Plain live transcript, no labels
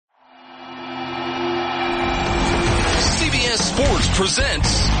CBS Sports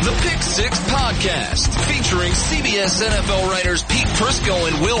presents the Pick Six Podcast, featuring CBS NFL writers Pete Prisco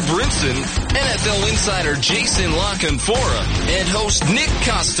and Will Brinson, NFL insider Jason La Canfora, and host Nick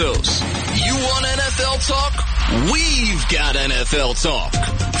Costos. You want NFL talk? We've got NFL talk.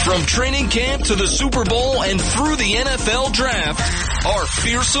 From training camp to the Super Bowl and through the NFL draft, our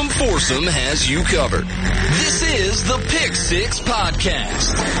fearsome foursome has you covered. This is the Pick Six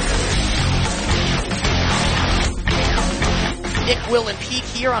Podcast. Nick, Will, and Pete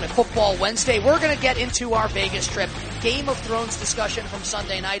here on a Football Wednesday. We're going to get into our Vegas trip, Game of Thrones discussion from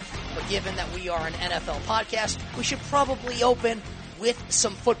Sunday night, but given that we are an NFL podcast, we should probably open with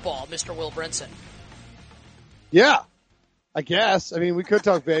some football, Mr. Will Brinson. Yeah, I guess. I mean, we could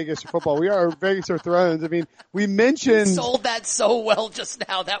talk Vegas or football. We are Vegas or Thrones. I mean, we mentioned... You sold that so well just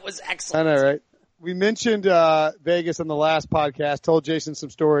now. That was excellent. I know, right? We mentioned Vegas on the last podcast, told Jason some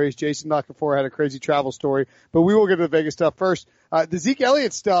stories. Jason La Canfora had a crazy travel story, but we will get to the Vegas stuff first. The Zeke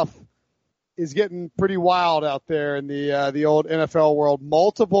Elliott stuff is getting pretty wild out there in the old NFL world.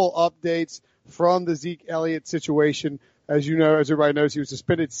 Multiple updates from the Zeke Elliott situation. As you know, as everybody knows, he was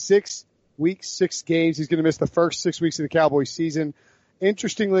suspended 6 weeks, 6 games. He's going to miss the first 6 weeks of the Cowboys season.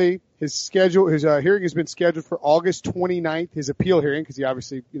 Interestingly, his hearing has been scheduled for August 29th, his appeal hearing, because he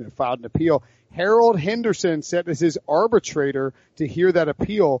obviously, filed an appeal. Harold Henderson set as his arbitrator to hear that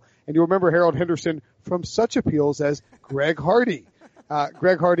appeal. And you'll remember Harold Henderson from such appeals as Greg Hardy.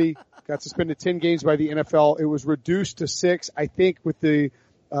 Greg Hardy got suspended 10 games by the NFL. It was reduced to 6. I think with the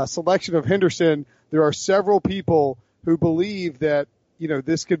selection of Henderson, there are several people who believe that,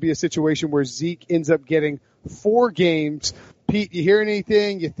 this could be a situation where Zeke ends up getting 4 games. Pete, you hear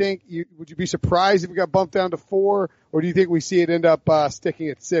anything? Would you be surprised if it got bumped down to 4, or do you think we see it end up sticking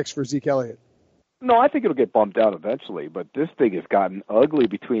at 6 for Zeke Elliott? No, I think it'll get bumped down eventually, but this thing has gotten ugly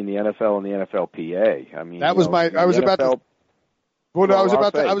between the NFL and the NFLPA. I mean, that was the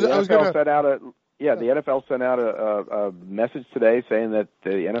NFL sent out a message today saying that the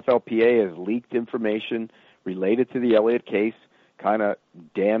NFLPA has leaked information related to the Elliott case, kind of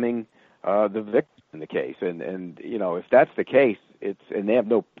damning the victim in the case. And if that's the case, and they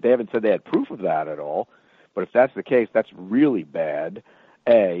haven't said they had proof of that at all. But if that's the case, that's really bad.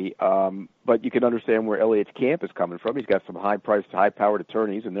 But you can understand where Elliott's camp is coming from. He's got some high-priced, high-powered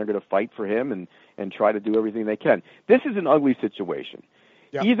attorneys, and they're going to fight for him and try to do everything they can. This is an ugly situation.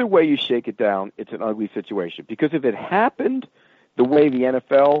 Yeah. Either way you shake it down, it's an ugly situation. Because if it happened the way the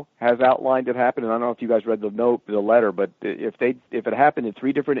NFL has outlined it happened, and I don't know if you guys read the letter, but if it happened in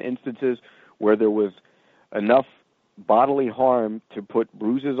 3 different instances where there was enough bodily harm to put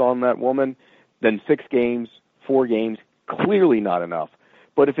bruises on that woman, then 6 games, 4 games, clearly not enough.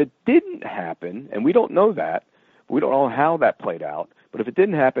 But if it didn't happen, and we don't know that, we don't know how that played out, but if it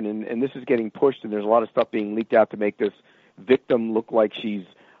didn't happen, and this is getting pushed, and there's a lot of stuff being leaked out to make this victim look like she's,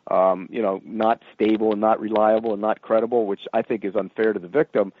 not stable and not reliable and not credible, which I think is unfair to the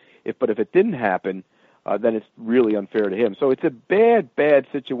victim. But if it didn't happen, then it's really unfair to him. So it's a bad, bad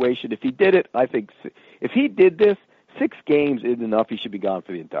situation. If he did it, I think if he did this, 6 games isn't enough. He should be gone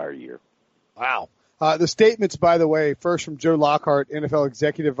for the entire year. Wow. The statements, by the way, first from Joe Lockhart, NFL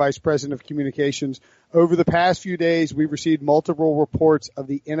Executive Vice President of Communications. Over the past few days, we've received multiple reports of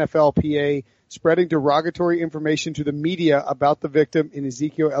the NFLPA spreading derogatory information to the media about the victim in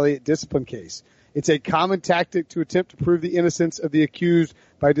Ezekiel Elliott discipline case. It's a common tactic to attempt to prove the innocence of the accused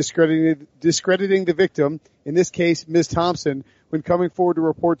by discrediting the victim, in this case, Ms. Thompson, when coming forward to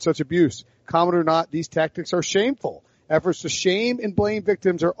report such abuse. Common or not, these tactics are shameful. Efforts to shame and blame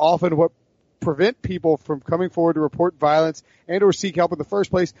victims are often what prevent people from coming forward to report violence and or seek help in the first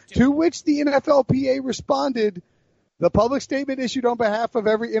place, to which the NFLPA responded, the public statement issued on behalf of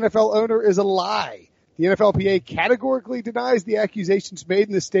every NFL owner is a lie. The NFLPA categorically denies the accusations made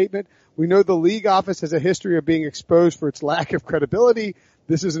in this statement. We know the league office has a history of being exposed for its lack of credibility.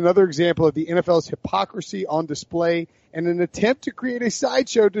 This is another example of the NFL's hypocrisy on display and an attempt to create a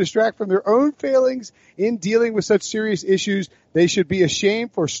sideshow to distract from their own failings in dealing with such serious issues. They should be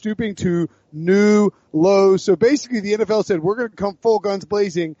ashamed for stooping to new lows. So basically the NFL said, we're going to come full guns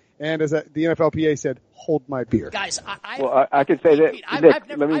blazing. And as the NFLPA said, hold my beer. Guys, I could say that.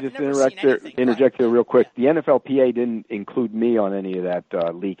 Nick, let me just interject here real quick. The NFLPA didn't include me on any of that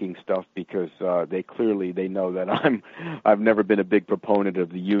leaking stuff because they know that I've never been a big proponent of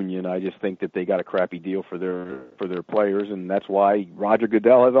the union. I just think that they got a crappy deal for their players, and that's why Roger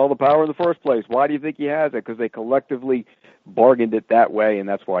Goodell has all the power in the first place. Why do you think he has it? Because they collectively bargained it that way, and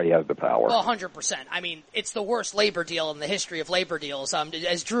that's why he has the power. Well, 100%. I mean, it's the worst labor deal in the history of labor deals.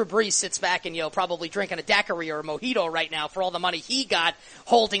 As Drew Brees sits back and, probably drinking drinking a daiquiri or a mojito right now for all the money he got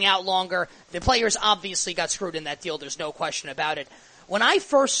holding out longer. The players obviously got screwed in that deal. There's no question about it. When I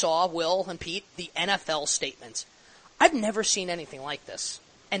first saw, Will and Pete, the NFL statements, I've never seen anything like this.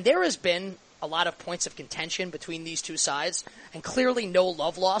 And there has been a lot of points of contention between these two sides, and clearly no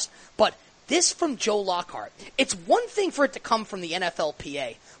love lost, but this from Joe Lockhart, it's one thing for it to come from the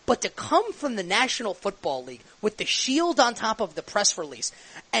NFLPA, but to come from the National Football League with the shield on top of the press release,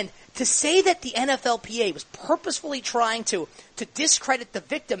 and to say that the NFLPA was purposefully trying to discredit the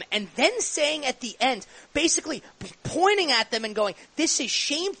victim, and then saying at the end, basically pointing at them and going, this is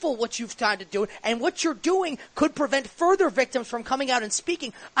shameful what you've tried to do, and what you're doing could prevent further victims from coming out and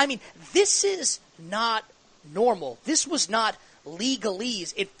speaking. I mean, this is not normal. This was not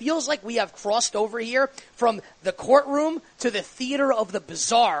legalese. It feels like we have crossed over here from the courtroom to the theater of the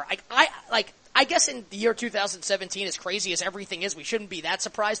bizarre. I guess in the year 2017, as crazy as everything is, we shouldn't be that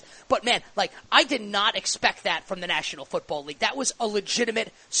surprised. But man, I did not expect that from the National Football League. That was a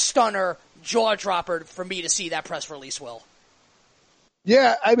legitimate stunner, jaw dropper for me to see that press release, Will.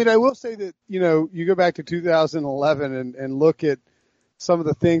 Yeah, I mean, I will say that, you go back to 2011 and look at some of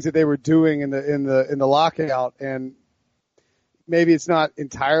the things that they were doing in the lockout, and maybe it's not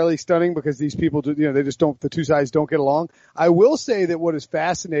entirely stunning because these people do, they just don't, the two sides don't get along. I will say that what is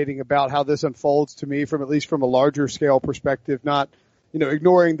fascinating about how this unfolds to me, from at least from a larger scale perspective, not,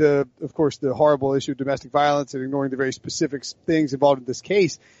 ignoring of course, the horrible issue of domestic violence and ignoring the very specific things involved in this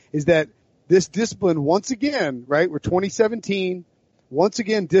case, is that this discipline, once again, right, we're 2017, once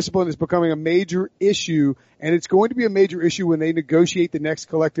again, discipline is becoming a major issue, and it's going to be a major issue when they negotiate the next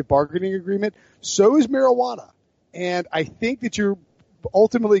collective bargaining agreement. So is marijuana. And I think that you're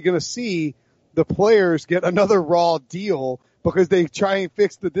ultimately going to see the players get another raw deal because they try and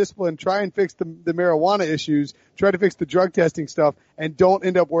fix the discipline, try and fix the marijuana issues, try to fix the drug testing stuff, and don't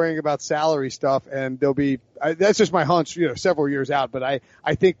end up worrying about salary stuff. And they'll be that's just my hunch, several years out. But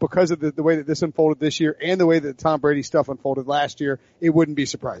I think because of the way that this unfolded this year and the way that Tom Brady stuff unfolded last year, it wouldn't be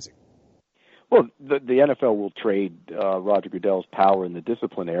surprising. Well, the NFL will trade Roger Goodell's power in the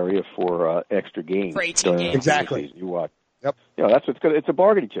discipline area for extra games. For 18 games. Exactly. You watch. Yep. That's what's good. It's a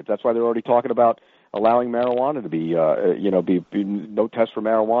bargaining chip. That's why they're already talking about allowing marijuana to be, be no test for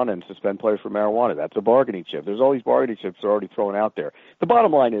marijuana and suspend players for marijuana. That's a bargaining chip. There's all these bargaining chips that are already thrown out there. The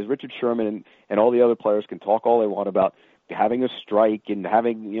bottom line is Richard Sherman and all the other players can talk all they want about having a strike and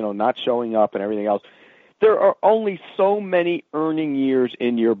having, not showing up and everything else. There are only so many earning years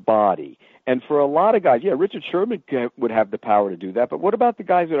in your body. And for a lot of guys, Richard Sherman would have the power to do that. But what about the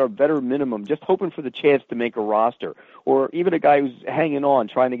guys that are veteran minimum, just hoping for the chance to make a roster, or even a guy who's hanging on,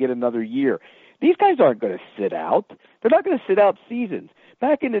 trying to get another year? These guys aren't going to sit out. They're not going to sit out seasons.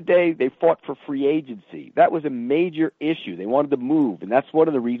 Back in the day, they fought for free agency. That was a major issue. They wanted to move, and that's one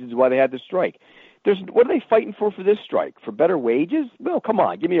of the reasons why they had the strike. What are they fighting for this strike? For better wages? Well, come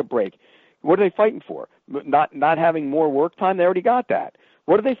on, give me a break. What are they fighting for? Not having more work time? They already got that.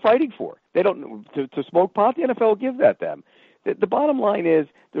 What are they fighting for? They don't to smoke pot. The NFL will give that them. The bottom line is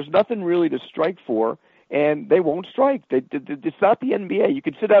there's nothing really to strike for, and they won't strike. It's not the NBA. You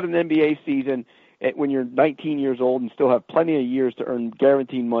can sit out an NBA season when you're 19 years old and still have plenty of years to earn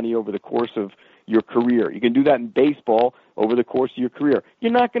guaranteed money over the course of your career. You can do that in baseball over the course of your career.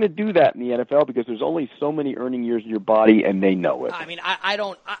 You're not going to do that in the NFL because there's only so many earning years in your body, and they know it. I mean,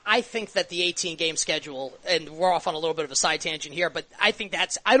 I think that the 18-game schedule, and we're off on a little bit of a side tangent here, but I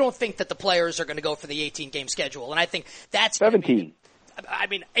don't think that the players are going to go for the 18-game schedule, and I think that's 17.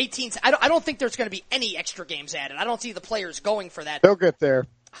 18. I don't think there's going to be any extra games added. I don't see the players going for that. They'll get there.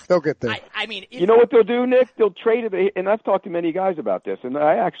 You know what they'll do, Nick? They'll trade it, and I've talked to many guys about this, and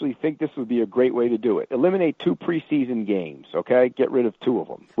I actually think this would be a great way to do it. Eliminate 2 preseason games, okay? Get rid of 2 of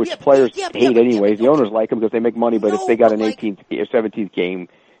them, which players hate anyways. The owners like them because they make money, but if they got an 18th or 17th game,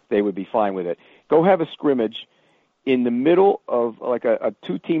 they would be fine with it. Go have a scrimmage in the middle of like a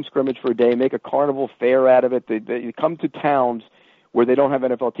 2-team scrimmage for a day, make a carnival fair out of it. They come to towns where they don't have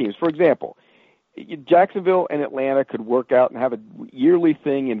NFL teams. For example, Jacksonville and Atlanta could work out and have a yearly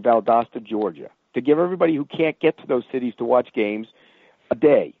thing in Valdosta, Georgia, to give everybody who can't get to those cities to watch games a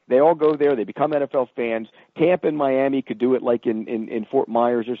day. They all go there. They become NFL fans. Tampa and Miami could do it like in Fort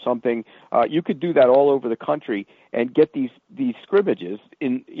Myers or something. You could do that all over the country and get these scrimmages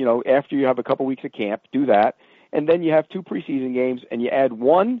in, after you have a couple weeks of camp, do that. And then you have 2 preseason games and you add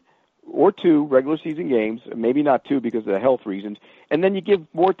 1 or 2 regular season games, maybe not 2 because of the health reasons, and then you give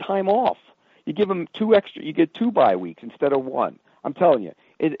more time off. You give them 2 extra. You get 2 bye weeks instead of 1. I'm telling you,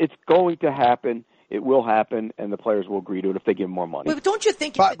 it's going to happen. it will happen, and the players will agree to it if they give them more money. But don't you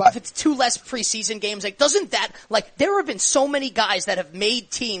think if it's 2 less preseason games, like, doesn't that, like, there have been so many guys that have made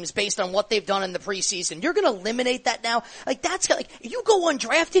teams based on what they've done in the preseason. You're going to eliminate that now? Like, that's, like, you go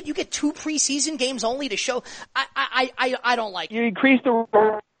undrafted, you get 2 preseason games only to show. I don't like it. You increase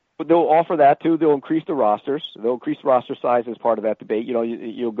they'll offer that too. They'll increase the rosters. They'll increase roster size as part of that debate. You know,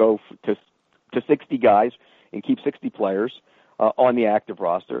 you'll go to 60 guys and keep 60 players on the active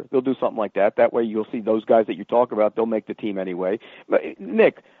roster. They'll do something like that. That way you'll see those guys that you talk about, they'll make the team anyway. But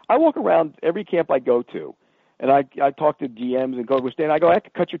Nick, I walk around every camp I go to, and I talk to GMs and coaches, and I go, I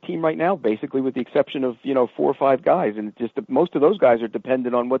could cut your team right now, basically, with the exception of, 4 or 5 guys. And just most of those guys are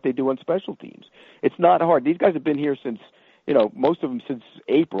dependent on what they do on special teams. It's not hard. These guys have been here since, most of them since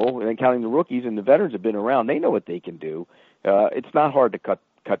April, and then counting the rookies, and the veterans have been around. They know what they can do. It's not hard to cut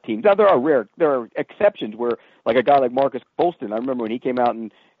teams. Now, there are exceptions where, like a guy like Marcus Colston, I remember when he came out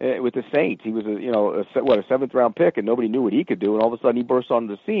and with the Saints, he was a 7th round pick, and nobody knew what he could do, and all of a sudden he burst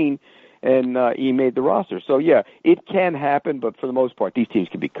onto the scene, and he made the roster. So yeah, it can happen, but for the most part, these teams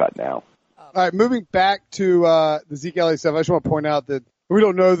can be cut now. All right, moving back to the Zeke Elliott stuff, I just want to point out that we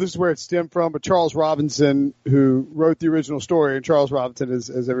don't know this is where it stemmed from, but Charles Robinson, who wrote the original story, and Charles Robinson is,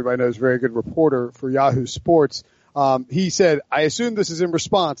 as everybody knows, a very good reporter for Yahoo Sports. He said, I assume this is in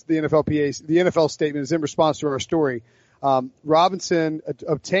response, the NFL statement is in response to our story. Robinson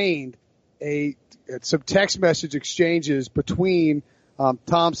obtained some text message exchanges between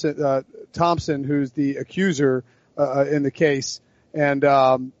Thompson, who's the accuser in the case, and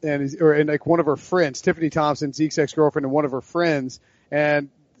like one of her friends, Tiffany Thompson, Zeke's ex-girlfriend, and one of her friends. And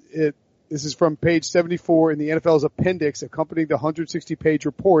this is from page 74 in the NFL's appendix accompanying the 160-page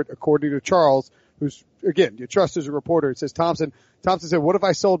report, according to Charles, who's, again, you trust as a reporter. It says Thompson said, what if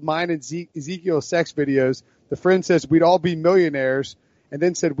I sold mine and Ezekiel's sex videos? The friend says we'd all be millionaires, and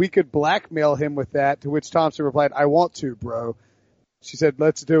then said we could blackmail him with that, to which Thompson replied, I want to, bro. She said,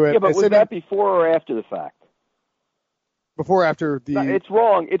 let's do it. Yeah, but was that before or after the fact? Before or after the... No, it's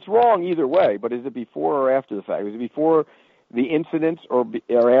wrong. It's wrong either way, but is it before or after the fact? Was it before the incidents or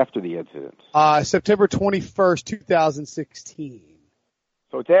after the incidents? September 21st, 2016.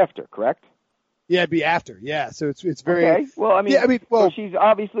 So it's after, correct? Yeah, it'd be after. Yeah, so it's very... Okay, well, I mean, yeah, well, so she's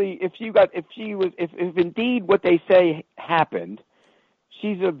obviously, if indeed what they say happened,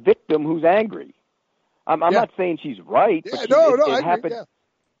 she's a victim who's angry. I'm not saying she's right, but it happened. Yeah.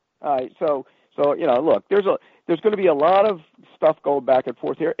 All right, so look, there's going to be a lot of stuff going back and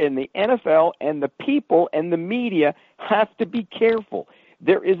forth here, and the NFL and the people and the media have to be careful.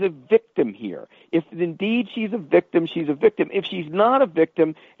 There is a victim here. If indeed she's a victim, she's a victim. If she's not a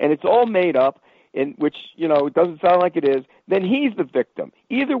victim and it's all made up, in which it doesn't sound like it is, then he's the victim.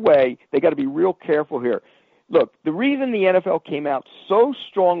 Either way, they got to be real careful here. Look, the reason the NFL came out so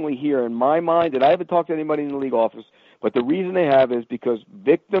strongly here, in my mind, and I haven't talked to anybody in the league office, but the reason they have is because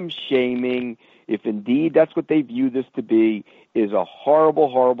victim shaming, if indeed that's what they view this to be, is a horrible,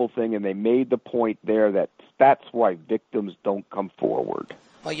 horrible thing, and they made the point there that that's why victims don't come forward.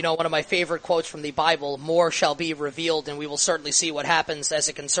 Well, one of my favorite quotes from the Bible, more shall be revealed, and we will certainly see what happens as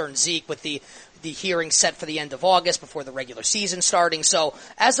it concerns Zeke with the hearing set for the end of August before the regular season starting. So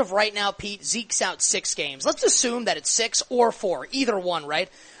as of right now, Pete, Zeke's out 6 games. Let's assume that it's 6 or 4, either one, right?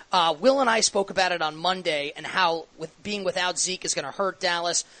 Will and I spoke about it on Monday and how being without Zeke is going to hurt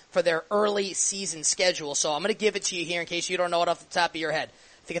Dallas for their early season schedule. So I'm going to give it to you here in case you don't know it off the top of your head.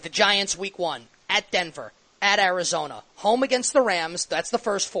 They get the Giants week 1 at Denver, at Arizona, home against the Rams. That's the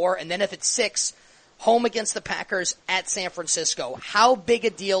first 4. And then if it's 6, home against the Packers at San Francisco. How big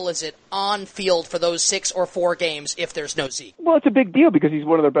a deal is it on field for those 6 or 4 games if there's no Zeke? Well, it's a big deal because he's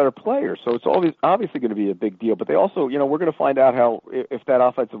one of their better players. So it's obviously going to be a big deal. But they also, we're going to find out how if that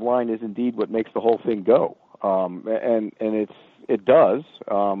offensive line is indeed what makes the whole thing go. And it does.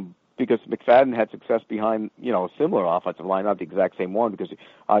 Because McFadden had success behind, a similar offensive line, not the exact same one, because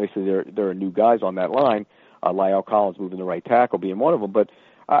obviously there are new guys on that line. La'el Collins moving the right tackle being one of them. But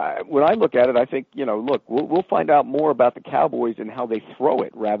when I look at it, I think, look, we'll find out more about the Cowboys and how they throw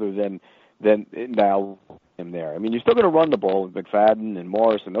it rather than now him there. I mean, you're still going to run the ball with McFadden and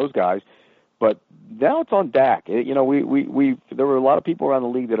Morris and those guys, but now it's on Dak. There were a lot of people around the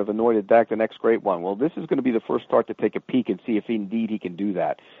league that have anointed Dak the next great one. Well, this is going to be the first start to take a peek and see if indeed he can do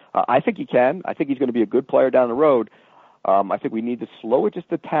that. I think he can. I think he's going to be a good player down the road. I think we need to slow it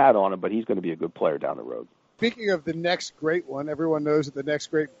just a tad on him, but he's going to be a good player down the road. Speaking of the next great one, everyone knows that the next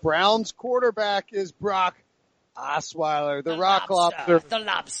great Browns quarterback is Brock Osweiler, the Rock Lobster. The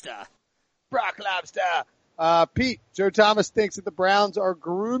Lobster. Brock Lobster. Pete, Joe Thomas thinks that the Browns are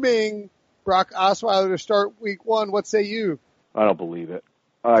grooming Brock Osweiler to start week 1. What say you? I don't believe it.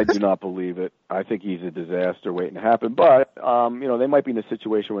 I do not believe it. I think he's a disaster waiting to happen. But, they might be in a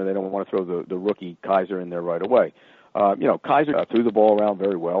situation where they don't want to throw the rookie Kaiser in there right away. Kaiser threw the ball around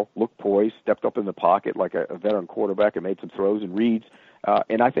very well, looked poised, stepped up in the pocket like a veteran quarterback and made some throws and reads.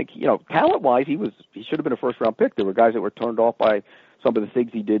 And I think, talent-wise, he should have been a first-round pick. There were guys that were turned off by some of the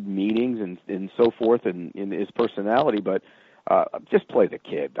things he did in meetings and so forth and in his personality. But just play the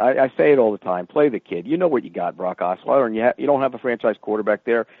kid. I say it all the time. Play the kid. You know what you got, Brock Osweiler, and you don't have a franchise quarterback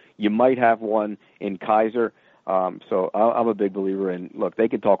there. You might have one in Kaiser. So I'm a big believer in, look, they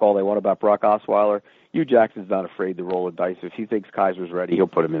can talk all they want about Brock Osweiler. Hugh Jackson's not afraid to roll the dice. If he thinks Kaiser's ready, he'll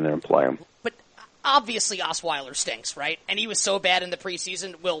put him in there and play him. But obviously Osweiler stinks, right? And he was so bad in the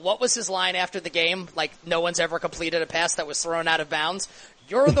preseason. Will, what was his line after the game? Like, no one's ever completed a pass that was thrown out of bounds.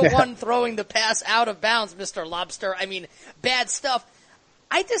 You're the one throwing the pass out of bounds, Mr. Lobster. I mean, bad stuff.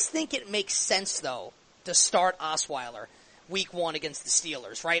 I just think it makes sense, though, to start Osweiler week 1 against the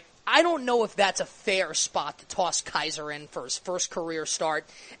Steelers, right? I don't know if that's a fair spot to toss Kaiser in for his first career start.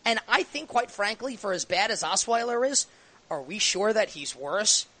 And I think, quite frankly, for as bad as Osweiler is, are we sure that he's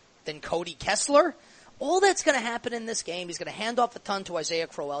worse than Cody Kessler? All that's going to happen in this game, he's going to hand off a ton to Isaiah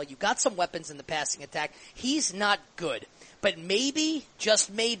Crowell. You got some weapons in the passing attack. He's not good. But maybe,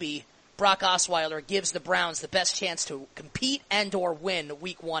 just maybe, Brock Osweiler gives the Browns the best chance to compete and or win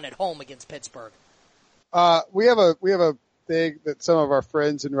week 1 at home against Pittsburgh. We have a thing that some of our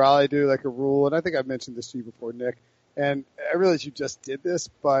friends in Raleigh do, like a rule, and I think I've mentioned this to you before, Nick, and I realize you just did this,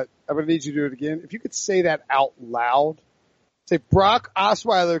 but I'm going to need you to do it again. If you could say that out loud, say Brock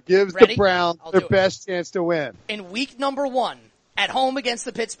Osweiler gives the Browns their best chance to win. In week number 1, at home against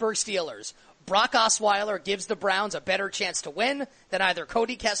the Pittsburgh Steelers, Brock Osweiler gives the Browns a better chance to win than either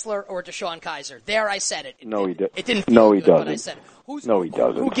Cody Kessler or DeShone Kizer. There, I said it. No, he didn't. It didn't feel good, doesn't. But I said it. He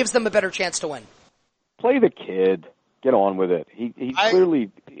doesn't. Who gives them a better chance to win? Play the kid. Get on with it. He's clearly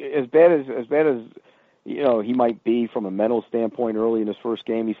as bad as he might be from a mental standpoint early in his first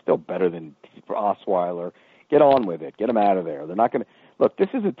game. He's still better than Osweiler. Get on with it. Get him out of there. They're not going to look. This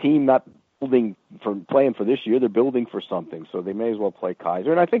is a team not playing for this year. They're building for something, so they may as well play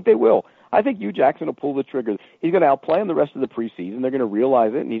Kaiser, and I think they will. I think Hugh Jackson will pull the trigger. He's going to outplay him the rest of the preseason. They're going to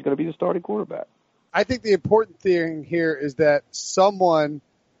realize it, and he's going to be the starting quarterback. I think the important thing here is that someone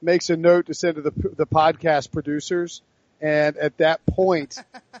makes a note to send to the podcast producers. And at that point,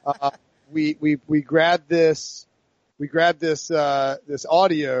 we grab this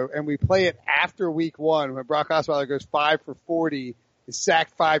audio and we play it after week 1 when Brock Osweiler goes 5 for 40, is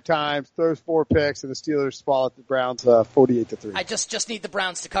sacked 5 times, throws 4 picks, and the Steelers fall at the Browns 48-3. I just need the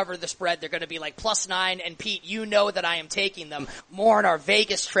Browns to cover the spread. They're going to be like +9. And Pete, you know that I am taking them. More on our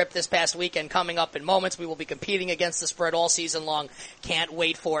Vegas trip this past weekend coming up in moments. We will be competing against the spread all season long. Can't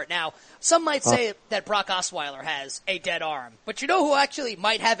wait for it. Now, some might say that Brock Osweiler has a dead arm. But you know who actually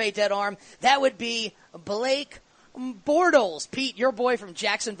might have a dead arm? That would be Blake Bortles. Pete, your boy from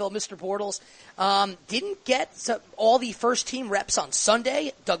Jacksonville, Mr. Bortles, didn't get all the first-team reps on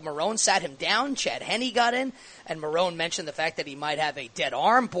Sunday. Doug Marrone sat him down. Chad Henne got in. And Marrone mentioned the fact that he might have a dead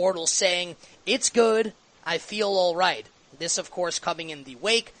arm. Bortles saying, "It's good. I feel all right." This, of course, coming in the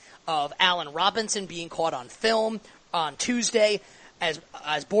wake of Allen Robinson being caught on film on Tuesday as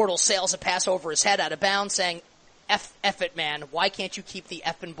Bortles sails a pass over his head out of bounds saying, F it, man. Why can't you keep the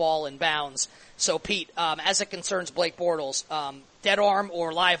effing ball in bounds? So, Pete, as it concerns Blake Bortles, dead arm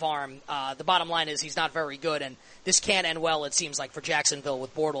or live arm, the bottom line is he's not very good, and this can't end well, it seems like, for Jacksonville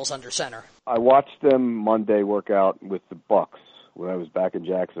with Bortles under center. I watched them Monday work out with the Bucs when I was back in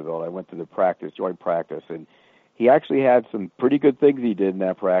Jacksonville. I went to the joint practice, and he actually had some pretty good things he did in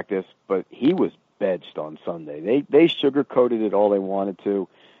that practice, but he was benched on Sunday. They sugarcoated it all they wanted to,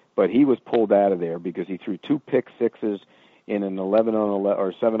 but he was pulled out of there because he threw 2 pick sixes in an 11-on-11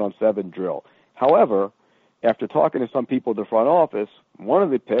 or 7-on-7 drill. However, after talking to some people at the front office, one of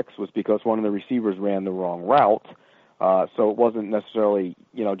the picks was because one of the receivers ran the wrong route, so it wasn't necessarily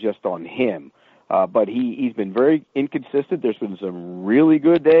just on him. But he's been very inconsistent. There's been some really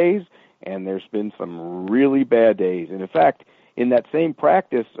good days, and there's been some really bad days. And in fact, in that same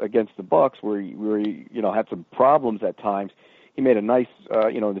practice against the Bucs, where he had some problems at times, he made a nice,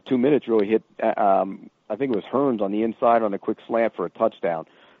 in the 2 minutes really hit, I think it was Hearns on the inside on a quick slant for a touchdown.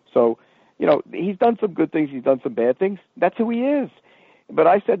 So, he's done some good things, he's done some bad things. That's who he is. But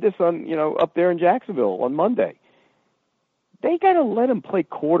I said this on, up there in Jacksonville on Monday. They got to let him play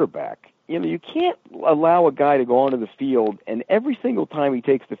quarterback. You can't allow a guy to go onto the field and every single time he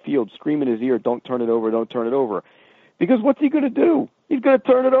takes the field scream in his ear, don't turn it over, don't turn it over. Because what's he going to do? He's going to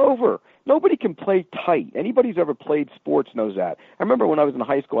turn it over. Nobody can play tight. Anybody who's ever played sports knows that. I remember when I was in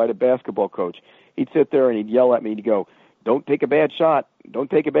high school, I had a basketball coach. He'd sit there and he'd yell at me and he'd go, don't take a bad shot, don't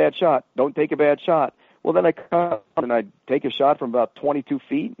take a bad shot, don't take a bad shot. Well, then I come and I'd take a shot from about 22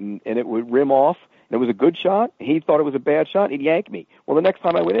 feet, and it would rim off, and it was a good shot. He thought it was a bad shot, and he'd yank me. Well, the next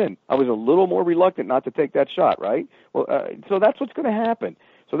time I went in, I was a little more reluctant not to take that shot, right? Well, so that's what's going to happen.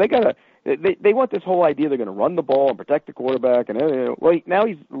 So they want this whole idea they're going to run the ball and protect the quarterback, and well, now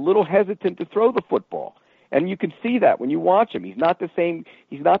he's a little hesitant to throw the football. And you can see that when you watch him. He's not the same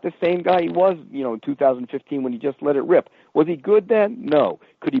guy he was, in 2015 when he just let it rip. Was he good then? No.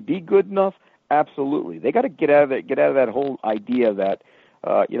 Could he be good enough? Absolutely. They got to get out of that whole idea that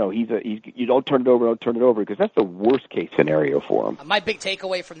you don't turn it over, because that's the worst case scenario for him. My big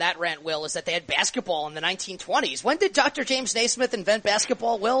takeaway from that rant, Will, is that they had basketball in the 1920s. When did Dr. James Naismith invent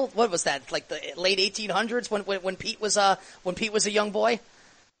basketball, Will? What was that? Like the late 1800s when Pete was a young boy?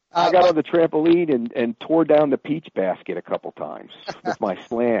 I got on the trampoline and tore down the peach basket a couple times with my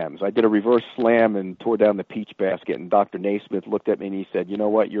slams. I did a reverse slam and tore down the peach basket, and Dr. Naismith looked at me and he said, "You know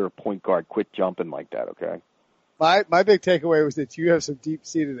what? You're a point guard. Quit jumping like that, okay?" My big takeaway was that you have some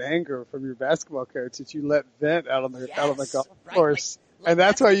deep-seated anger from your basketball coach that you let vent out on the golf course, and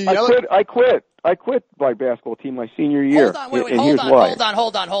that's why you yell. I quit my basketball team my senior year. Hold on.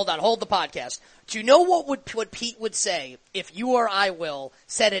 Hold the podcast. Do you know what Pete would say if you or I, Will,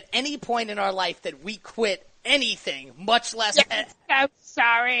 said at any point in our life that we quit anything, much less... I'm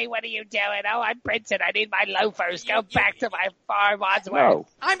sorry. What are you doing? Oh, I'm Princeton. I need my loafers. Go back to my farm, Wadsworth. No.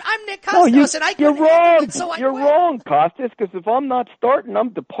 I'm Nick Costos, and I you're wrong. So you're wrong, Costas, because if I'm not starting, I'm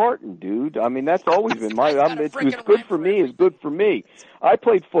departing, dude. I mean, that's always been my... It's good for me. It's good for me. I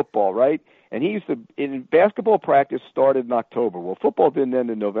played football, right? And he used to, in basketball practice started in October. Well, football didn't end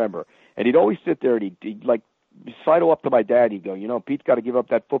in November. And he'd always sit there and he'd like sidle up to my dad. He'd go, Pete's got to give up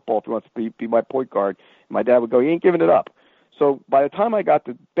that football if he wants to be my point guard. And my dad would go, he ain't giving it up. So by the time I got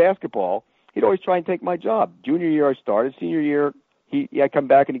to basketball, he'd always try and take my job. Junior year I started. Senior year, I come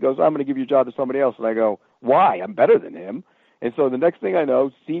back and he goes, I'm going to give your job to somebody else. And I go, why? I'm better than him. And so the next thing I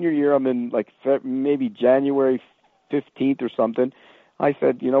know, senior year, I'm in like maybe January 15th or something. I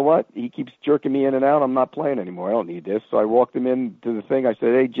said, you know what? He keeps jerking me in and out. I'm not playing anymore. I don't need this. So I walked him into the thing. I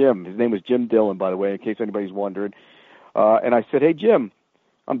said, hey, Jim. His name was Jim Dillon, by the way, in case anybody's wondering. And I said, hey, Jim,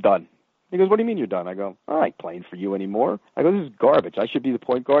 I'm done. He goes, what do you mean you're done? I go, I ain't playing for you anymore. I go, this is garbage. I should be the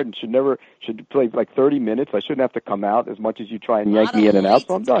point guard and should play like 30 minutes. I shouldn't have to come out as much as you try and yank me in and out,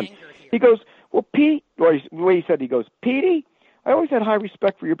 so I'm done. He goes, well, Pete, or the way he said, he goes, Petey, I always had high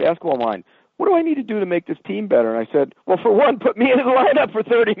respect for your basketball mind. What do I need to do to make this team better? And I said, well, for one, put me in the lineup for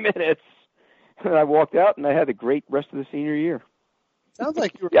 30 minutes. And I walked out, and I had a great rest of the senior year. Sounds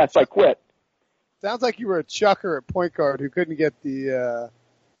like you were. Yes, I quit. Sounds like you were a chucker at point guard who couldn't get the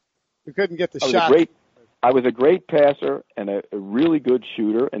shot. I was a great passer and a really good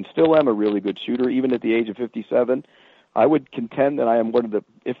shooter, and still am a really good shooter, even at the age of 57. I would contend that I am one of the,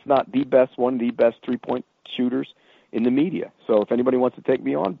 if not the best, one of the best three-point shooters in the media. So if anybody wants to take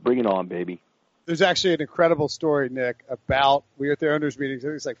me on, bring it on, baby. There's actually an incredible story, Nick, about, we were at the owners' meetings, I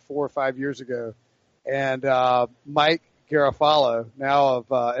think it's like 4 or 5 years ago, and Mike Garofalo, now of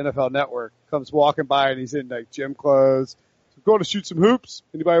NFL Network, comes walking by and he's in like gym clothes. So going to shoot some hoops.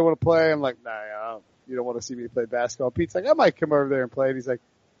 Anybody want to play? I'm like, nah, you don't want to see me play basketball. Pete's like, I might come over there and play. And he's like,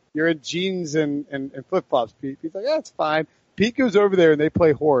 you're in jeans and flip-flops, Pete. Pete's like, yeah, it's fine. Pete goes over there and they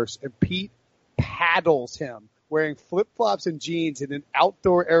play horse, and Pete paddles him wearing flip-flops and jeans in an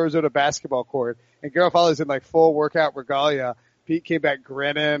outdoor Arizona basketball court. And Garofalo's in like full workout regalia. Pete came back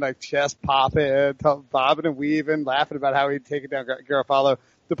grinning, like chest popping, bobbing and weaving, laughing about how he'd taken down Garofalo.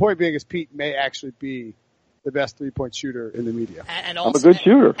 The point being is Pete may actually be the best three-point shooter in the media. And also, I'm a good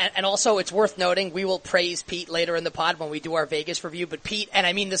shooter. And also, it's worth noting, we will praise Pete later in the pod when we do our Vegas review, but Pete, and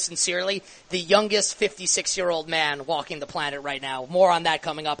I mean this sincerely, the youngest 56-year-old man walking the planet right now. More on that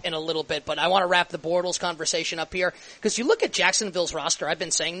coming up in a little bit, but I want to wrap the Bortles conversation up here, because you look at Jacksonville's roster, I've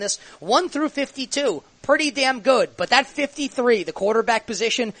been saying this, 1 through 52, pretty damn good, but that 53, the quarterback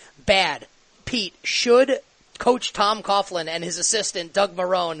position, bad. Pete, should Coach Tom Coughlin and his assistant, Doug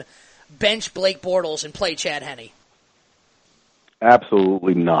Marrone, bench Blake Bortles and play Chad Henne?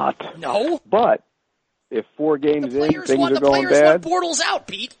 Absolutely not. No? But if 4 games in, things are going bad. The players want Bortles out,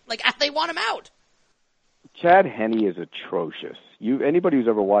 Pete. Like, they want him out. Chad Henne is atrocious. Anybody who's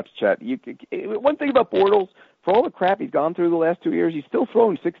ever watched Chad, one thing about Bortles, for all the crap he's gone through the last 2 years, he's still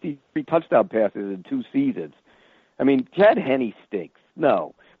throwing 63 touchdown passes in 2 seasons. I mean, Chad Henne stinks.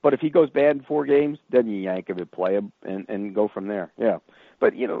 No. But if he goes bad in 4 games, then you yank him and play him and go from there. Yeah.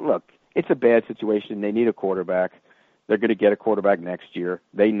 But, look, it's a bad situation. They need a quarterback. They're going to get a quarterback next year.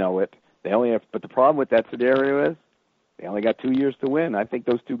 They know it. But the problem with that scenario is they only got 2 years to win. I think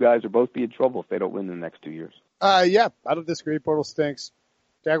those 2 guys will both be in trouble if they don't win the next 2 years. Yeah, I don't disagree. Portal stinks.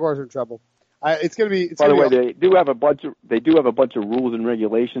 Jaguars are in trouble. It's going to be. By the way, they do have a bunch of rules and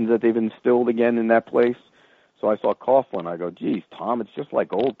regulations that they've instilled again in that place. So I saw Coughlin. I go, geez, Tom, it's just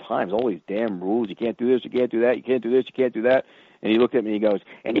like old times. All these damn rules. You can't do this. You can't do that. You can't do this. You can't do that. And he looked at me and he goes,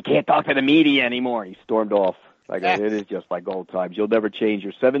 and you can't talk to the media anymore. He stormed off. I go, it is just like old times. You'll never change.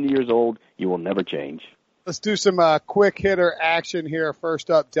 You're 70 years old. You will never change. Let's do some quick hitter action here. First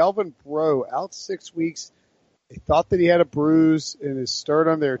up, Delvin Breaux out 6 weeks. They thought that he had a bruise in his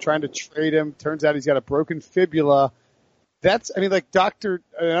sternum. They were trying to trade him. Turns out he's got a broken fibula. I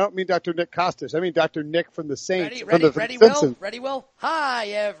don't mean Dr. Nick Costas. I mean Dr. Nick from the Saints. Ready, Will? Hi,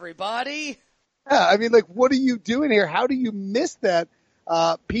 everybody. Yeah, I mean, what are you doing here? How do you miss that?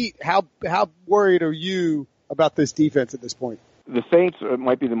 Pete, how worried are you about this defense at this point? The Saints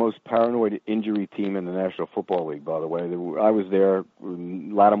might be the most paranoid injury team in the National Football League, by the way. I was there.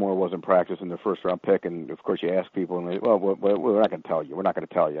 Lattimore wasn't practicing their first-round pick, and, of course, you ask people, and they, well, we're not going to tell you. We're not going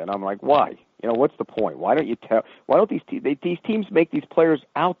to tell you. And I'm like, why? What's the point? Why don't these teams make these players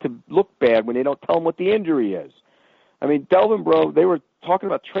out to look bad when they don't tell them what the injury is? I mean, Delvin Breaux, they were talking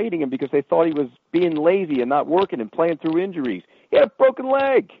about trading him because they thought he was being lazy and not working and playing through injuries. He had a broken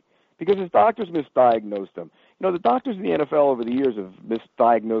leg because his doctors misdiagnosed him. The doctors in the NFL over the years have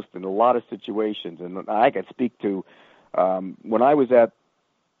misdiagnosed in a lot of situations, and I can speak to when I was at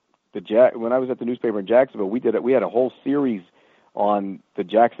the newspaper in Jacksonville. We had a whole series on the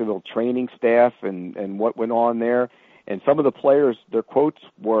Jacksonville training staff and what went on there. And some of the players, their quotes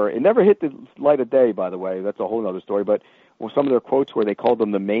were, it never hit the light of day, by the way. That's a whole other story. But some of their quotes were, they called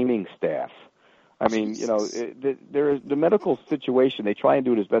them the maiming staff. I mean, there is the medical situation. They try and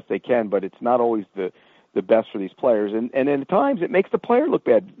do it as best they can, but it's not always the best for these players. And at times it makes the player look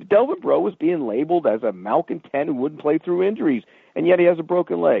bad. Delvin Breaux was being labeled as a malcontent who wouldn't play through injuries, and yet he has a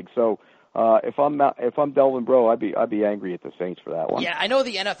broken leg. So if I'm Delvin Breaux, I'd be angry at the Saints for that one. Yeah, I know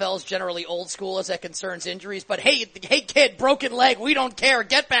the NFL is generally old school as that concerns injuries, but hey kid, broken leg, we don't care,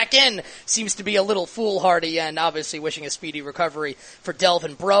 get back in, seems to be a little foolhardy, and obviously wishing a speedy recovery for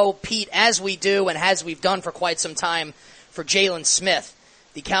Delvin Breaux. Pete, as we do and as we've done for quite some time for Jalen Smith,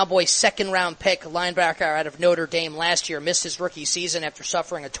 the Cowboys' second-round pick, linebacker out of Notre Dame last year, missed his rookie season after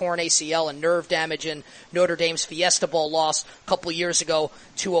suffering a torn ACL and nerve damage in Notre Dame's Fiesta Bowl loss a couple years ago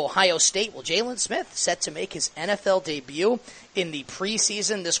to Ohio State. Well, Jalen Smith set to make his NFL debut in the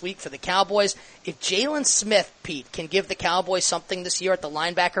preseason this week for the Cowboys. If Jalen Smith, Pete, can give the Cowboys something this year at the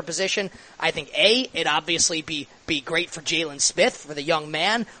linebacker position, I think, A, it'd obviously be great for Jalen Smith, for the young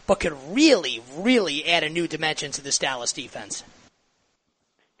man, but could really, really add a new dimension to this Dallas defense.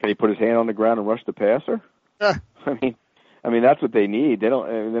 Can he put his hand on the ground and rush the passer? I mean that's what they need. They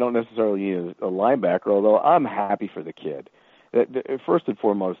don't necessarily need a linebacker. Although I'm happy for the kid. First and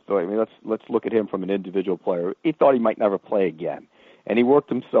foremost, though, I mean let's look at him from an individual player. He thought he might never play again, and he worked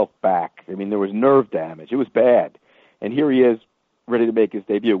himself back. I mean there was nerve damage. It was bad, and here he is, ready to make his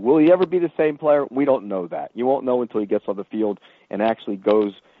debut. Will he ever be the same player? We don't know that. You won't know until he gets on the field and actually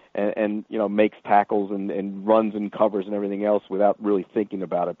goes and makes tackles and runs and covers and everything else without really thinking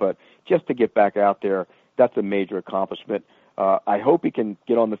about it. But just to get back out there, that's a major accomplishment. I hope he can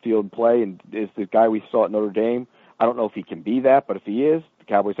get on the field and play, and is the guy we saw at Notre Dame. I don't know if he can be that, but if he is, the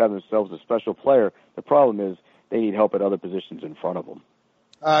Cowboys have themselves a special player. The problem is they need help at other positions in front of them.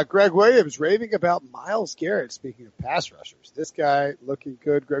 Greg Williams raving about Myles Garrett, speaking of pass rushers. This guy looking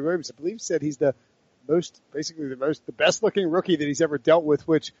good. Greg Williams, I believe, said he's the best looking rookie that he's ever dealt with,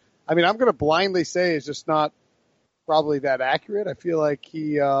 which, I mean, I'm going to blindly say is just not probably that accurate. I feel like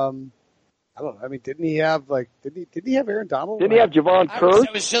he, I don't know. I mean, didn't he have Aaron Donald? Didn't he have Javon Kearse?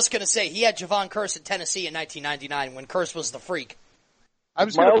 I was just going to say, he had Javon Kearse in Tennessee in 1999 when Kearse was the freak.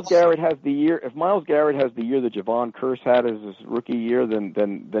 If Myles Garrett has the year that Javon Kearse had as his rookie year,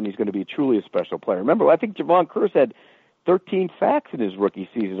 then he's going to be truly a special player. Remember, I think Javon Kearse had 13 sacks in his rookie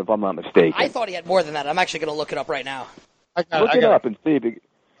season, if I'm not mistaken. I thought he had more than that. I'm actually going to look it up right now. Look it up and see.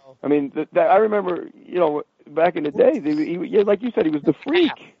 I mean, I remember, back in the day, like you said, he was the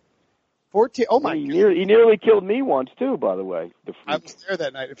freak. 14. Oh my! He nearly killed me once too. By the way, the freak. I was there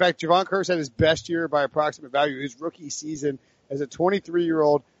that night. In fact, Javon Kearse had his best year by approximate value. His rookie season as a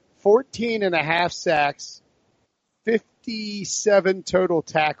 23-year-old, 14.5 sacks, 57 total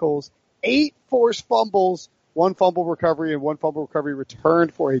tackles, 8 forced fumbles, 1 fumble recovery, and 1 fumble recovery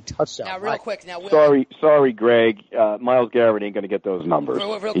returned for a touchdown. Now, real quick. Now, sorry, Greg. Myles Garrett ain't going to get those numbers.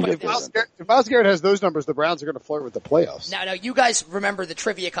 Real quick. If Myles Garrett has those numbers, the Browns are going to flirt with the playoffs. Now, you guys remember the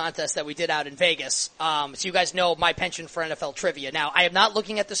trivia contest that we did out in Vegas. So you guys know my penchant for NFL trivia. Now, I am not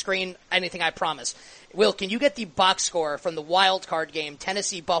looking at the screen, anything I promise. Will, can you get the box score from the wild card game,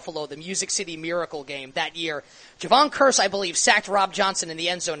 Tennessee-Buffalo, the Music City Miracle game that year? Javon Curse, I believe, sacked Rob Johnson in the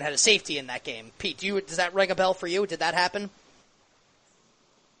end zone and had a safety in that game. Pete, does that ring a bell for you? Did that happen?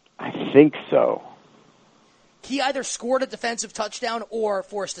 I think so. He either scored a defensive touchdown or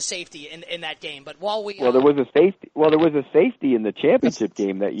forced a safety in that game. But while we there was a safety. Well, there was a safety in the championship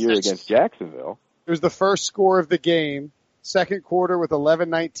game that year against Jacksonville. It was the first score of the game, second quarter with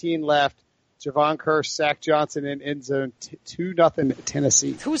 11:19 left. Javon Curse sacked Johnson in end zone, 2-0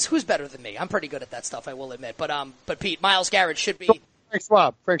 Tennessee. Who's better than me? I'm pretty good at that stuff, I will admit. But Pete, Myles Garrett should be. Frank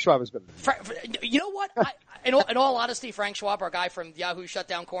Schwab is better than me. You know what? In all honesty, Frank Schwab, our guy from Yahoo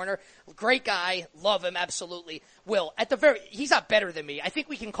Shutdown Corner, great guy, love him absolutely. Will, he's not better than me. I think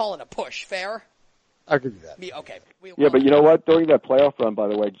we can call it a push. Fair? I'll give you that. Okay. But you know what? During that playoff run, by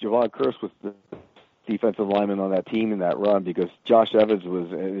the way, Javon Curse was the defensive lineman on that team in that run because Josh Evans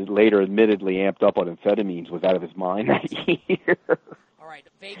was later admittedly amped up on amphetamines, was out of his mind that year. All right,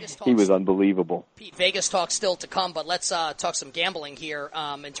 Vegas talk. He was unbelievable. Pete, Vegas talk still to come, but let's talk some gambling here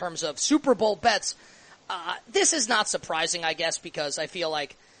in terms of Super Bowl bets. This is not surprising, I guess, because I feel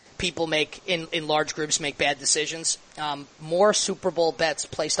like people in large groups make bad decisions. More Super Bowl bets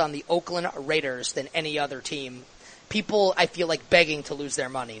placed on the Oakland Raiders than any other team. People, I feel like, begging to lose their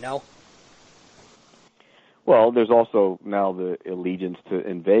money, no? Well, there's also now the allegiance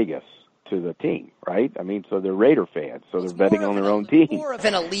in Vegas to the team, right? I mean, so they're Raider fans, so they're betting on their own team. More of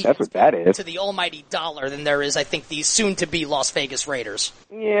an allegiance That's what that is. To the almighty dollar than there is, I think, these soon-to-be Las Vegas Raiders.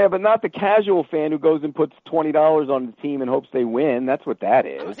 Yeah, but not the casual fan who goes and puts $20 on the team and hopes they win. That's what that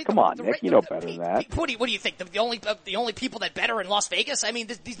is. Come on, Nick, you know better than that. What do you think? The only people that bet are in Las Vegas? I mean,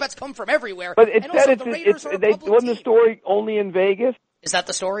 these bets come from everywhere. But wasn't the story only in Vegas? Is that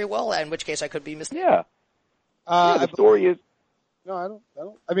the story, Will? In which case I could be mistaken. Yeah. The story is. No, I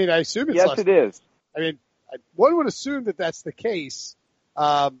don't. I mean, I assume it's. Yes, it is. I mean, one would assume that that's the case,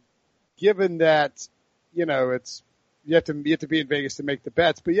 given that you have to be in Vegas to make the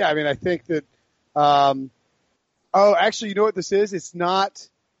bets. But yeah, I mean, I think that. Actually, you know what this is? It's not.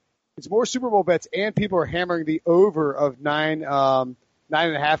 It's more Super Bowl bets, and people are hammering the over of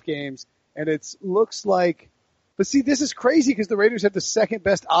 9.5 games, and it looks like. But see, this is crazy because the Raiders have the second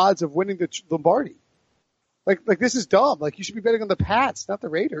best odds of winning the Lombardi. Like this is dumb. Like you should be betting on the Pats, not the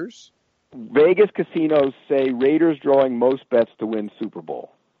Raiders. Vegas casinos say Raiders drawing most bets to win Super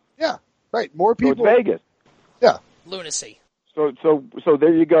Bowl. Yeah, right. More people. So it's Vegas. Yeah. Lunacy. So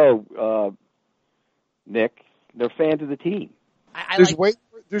there you go, Nick. They're fans of the team.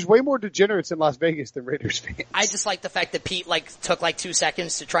 There's way more degenerates in Las Vegas than Raiders fans. I just like the fact that Pete took 2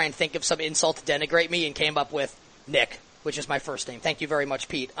 seconds to try and think of some insult to denigrate me and came up with Nick, which is my first name. Thank you very much,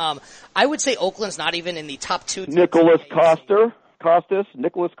 Pete. I would say Oakland's not even in the top 2. Nicholas Costas,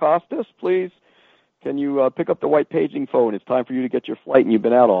 please. Can you pick up the white paging phone? It's time for you to get your flight, and you've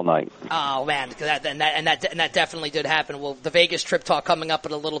been out all night. Oh man, that definitely did happen. Well, the Vegas trip talk coming up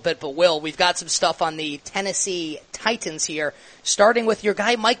in a little bit, but Will, we've got some stuff on the Tennessee Titans here, starting with your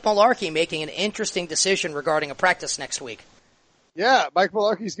guy Mike Mularkey making an interesting decision regarding a practice next week. Yeah, Mike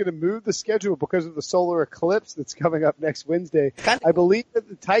Mularkey's going to move the schedule because of the solar eclipse that's coming up next Wednesday. I believe that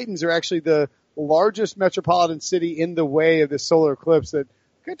the Titans are actually the largest metropolitan city in the way of this solar eclipse that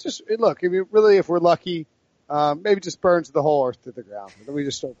could just, look, I mean, really, if we're lucky, maybe just burns the whole earth to the ground and then we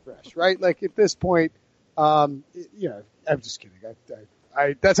just start fresh, right? Like at this point, I'm just kidding.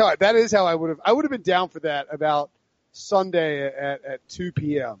 That is how I would have been down for that about Sunday at 2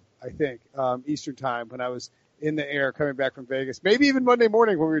 p.m., I think, Eastern time when I was in the air coming back from Vegas, maybe even Monday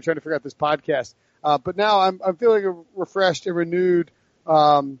morning when we were trying to figure out this podcast. But now I'm feeling a refreshed and renewed,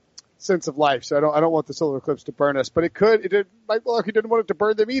 sense of life. So I don't want the solar eclipse to burn us, but Mike Mularkey didn't want it to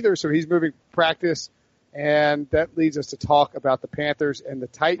burn them either. So he's moving practice. And that leads us to talk about the Panthers and the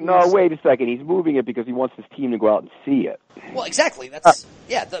Titans. No, wait a second. He's moving it because he wants his team to go out and see it. Well, exactly. That's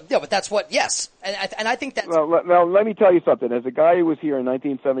but that's what. Yes, and I think that's. Well, let me tell you something. As a guy who was here in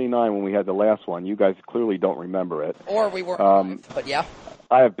 1979 when we had the last one, you guys clearly don't remember it. Or we weren't. But yeah,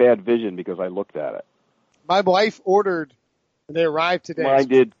 I have bad vision because I looked at it. My wife ordered. And they arrived today.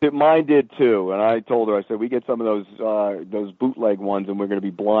 Mine did too. And I told her, I said, we get some of those bootleg ones, and we're going to be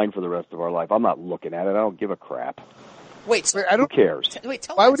blind for the rest of our life. I'm not looking at it. I don't give a crap. Wait, so who cares?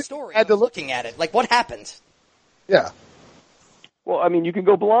 Tell that story. Of looking at it. Like, what happened? Yeah. Well, I mean, you can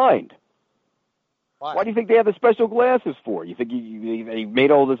go blind. Why do you think they have the special glasses for? You think they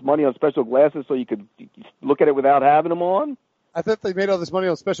made all this money on special glasses so you could look at it without having them on? I thought they made all this money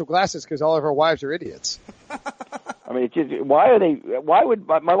on special glasses because all of our wives are idiots. I mean, why would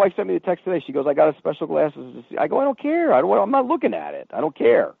my wife sent me a text today? She goes, I got a special glasses. I go, I don't care. I'm not looking at it. I don't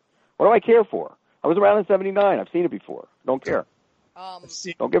care. What do I care for? I was around in '79. I've seen it before. Don't care.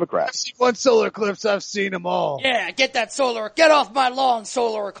 Don't give a crap. I've seen one solar eclipse. I've seen them all. Yeah, get off my lawn,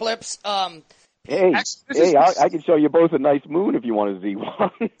 solar eclipse. Hey, I can show you both a nice moon if you want to see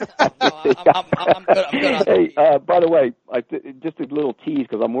one. I'm good on Hey, by the way, just a little tease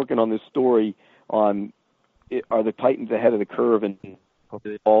because I'm working on this story on are the Titans ahead of the curve in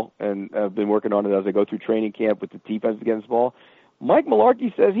ball, and I've been working on it as I go through training camp with the defense against ball. Mike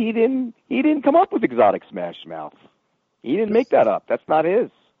Mularkey says he didn't come up with exotic smash mouth. He didn't make that up. That's not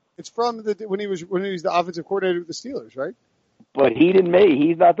his. It's from when he was the offensive coordinator with the Steelers, right? But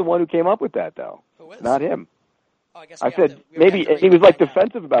he's not the one who came up with that, though. Who is? Not him. Oh, I guess I said maybe he was like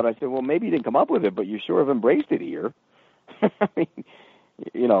defensive about it. I said, well, maybe he didn't come up with it, but you sure have embraced it here. I mean,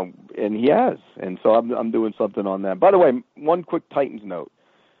 you know, and he has, and so I'm doing something on that. By the way, one quick Titans note: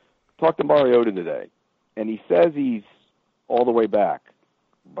 talked to Mariota today, and he says he's all the way back,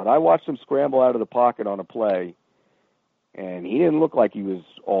 but I watched him scramble out of the pocket on a play, and he didn't look like he was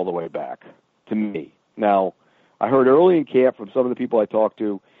all the way back to me. Now, I heard early in camp from some of the people I talked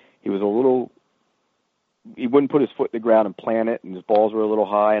to, he wouldn't put his foot in the ground and plant it, and his balls were a little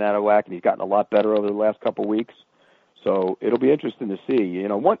high and out of whack, and he's gotten a lot better over the last couple of weeks. So it'll be interesting to see. You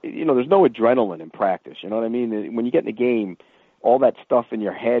know, there's no adrenaline in practice. You know what I mean? When you get in the game, all that stuff in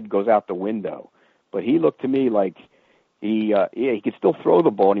your head goes out the window. But he looked to me like he could still throw the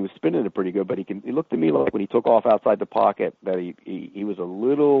ball, and he was spinning it pretty good. But he looked to me like when he took off outside the pocket that he was a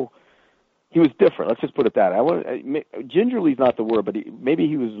little. He was different. Let's just put it that. Gingerly's not the word, but maybe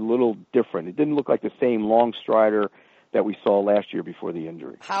he was a little different. It didn't look like the same long strider that we saw last year before the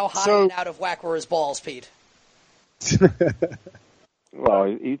injury. How high and out of whack were his balls, Pete? Well,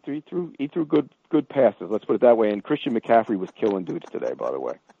 he threw good passes. Let's put it that way. And Christian McCaffrey was killing dudes today, by the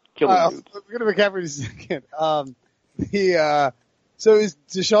way. Killing dudes. We're going to McCaffrey in a second. So is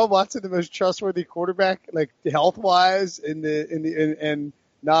Deshaun Watson the most trustworthy quarterback, like health wise, and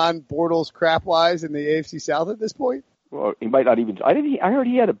non-Bortles crap wise in the AFC South at this point? Well, he might not even. I heard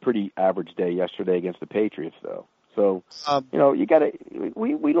he had a pretty average day yesterday against the Patriots, though. So you got to.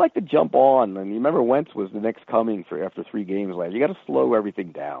 We like to jump on, and you remember Wentz was the next coming after 3 games last. You got to slow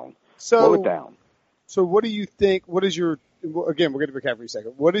everything down. Slow it down. So what do you think? What is your again? We're going to McCaffrey in a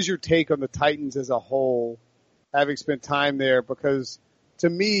second. What is your take on the Titans as a whole, having spent time there? Because to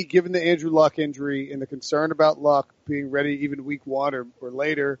me, given the Andrew Luck injury and the concern about Luck being ready even week 1 or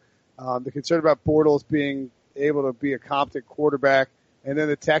later, the concern about Bortles being able to be a competent quarterback, and then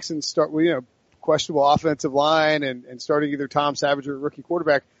the Texans start, questionable offensive line and starting either Tom Savage or a rookie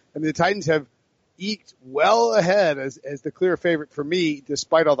quarterback. I mean, the Titans have eked well ahead as the clear favorite for me,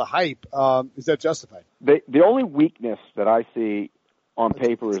 despite all the hype. Is that justified? The only weakness that I see on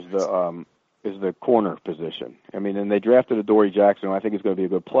paper is the corner position. I mean, and they drafted Adoree Jackson, who I think is going to be a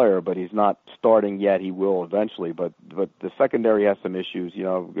good player, but he's not starting yet. He will eventually. But the secondary has some issues.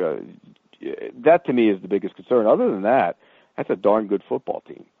 That to me is the biggest concern. Other than that, that's a darn good football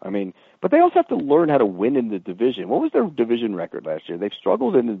team. I mean, but they also have to learn how to win in the division. What was their division record last year? They've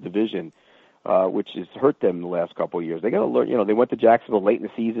struggled in the division, which has hurt them the last couple of years. They got to learn. They went to Jacksonville late in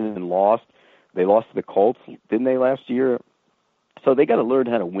the season and lost. They lost to the Colts, didn't they, last year? So they got to learn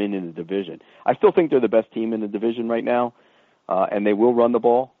how to win in the division. I still think they're the best team in the division right now, and they will run the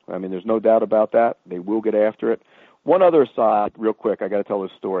ball. I mean, there's no doubt about that. They will get after it. One other aside, real quick, I got to tell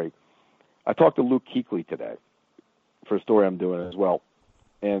this story. I talked to Luke Kuechly today for a story I'm doing as well.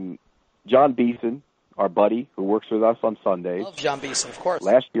 And John Beeson, our buddy who works with us on Sundays. Love John Beeson, of course.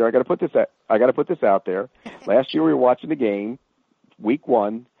 Last year, I got to put this out there. Last year we were watching the game, week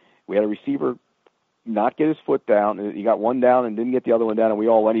 1. We had a receiver not get his foot down. He got one down and didn't get the other one down, and we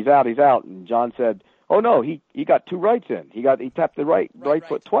all went, he's out. And John said, oh no, he got 2 rights in. He tapped the right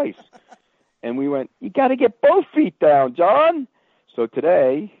foot twice. And we went, you got to get both feet down, John. So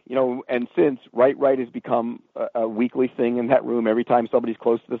today, and since right has become a weekly thing in that room, every time somebody's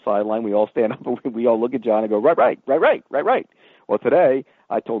close to the sideline, we all stand up and we all look at John and go, right. Well, today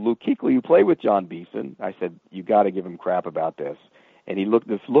I told Luke Kuechly, who played with John Beeson, I said, you got to give him crap about this. And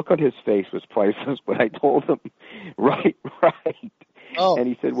this look on his face was priceless when I told him, right. Oh. And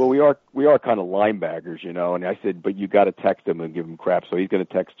he said, well, we are kind of linebackers, And I said, but you got to text him and give him crap. So he's going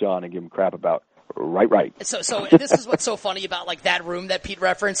to text John and give him crap about right. So this is what's so funny about that room that Pete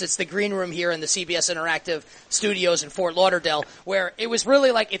referenced. It's the green room here in the CBS Interactive Studios in Fort Lauderdale, where it was really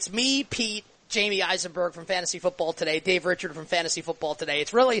it's me, Pete, Jamie Eisenberg from Fantasy Football Today, Dave Richard from Fantasy Football Today.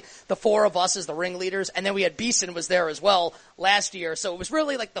 It's really the four of us as the ringleaders, and then we had Beeson was there as well last year. So it was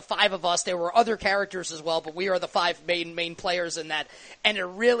really like the five of us. There were other characters as well, but we are the five main players in that. And it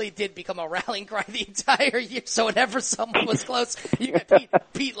really did become a rallying cry the entire year. So whenever someone was close, you got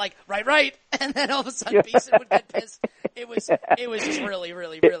Pete like, right, and then all of a sudden Beeson would get pissed. It was just really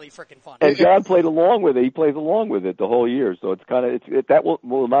freaking fun. And John played along with it. He plays along with it the whole year. So it's kind of that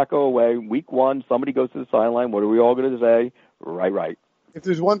will not go away. Week 1, somebody goes to the sideline. What are we all going to say? Right. If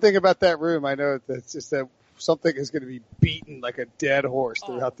there's one thing about that room, I know it's just that something is going to be beaten like a dead horse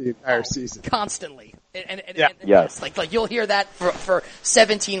throughout the entire season. Constantly. And yes. Like you'll hear that for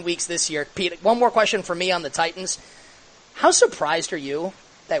 17 weeks this year. Pete, one more question for me on the Titans. How surprised are you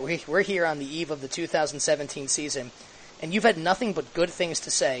that we're here on the eve of the 2017 season and you've had nothing but good things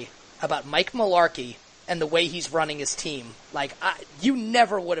to say about Mike Mularkey and the way he's running his team? Like, you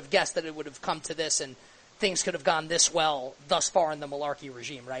never would have guessed that it would have come to this and things could have gone this well thus far in the Mularkey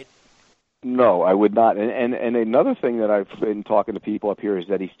regime, right? No, I would not. And another thing that I've been talking to people up here is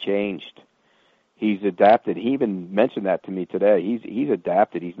that he's changed. He's adapted. He even mentioned that to me today. He's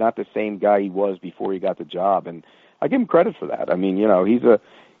adapted. He's not the same guy he was before he got the job, and I give him credit for that. I mean, he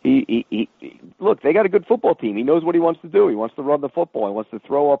look, they got a good football team. He knows what he wants to do. He wants to run the football. He wants to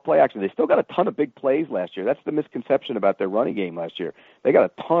throw up play action. They still got a ton of big plays last year. That's the misconception about their running game last year. They got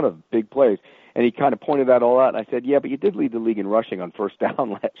a ton of big plays. And he kind of pointed that all out. And I said, yeah, but you did lead the league in rushing on first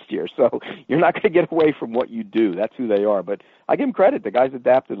down last year. So you're not going to get away from what you do. That's who they are. But I give him credit. The guy's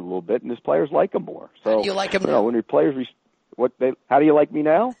adapted a little bit, and his players like him more. So, how do you like him now? When your players, how do you like me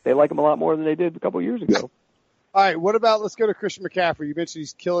now? They like him a lot more than they did a couple of years ago. All right, what about, let's go to Christian McCaffrey. You mentioned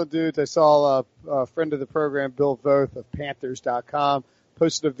he's killing dudes. I saw a friend of the program, Bill Voth of Panthers.com,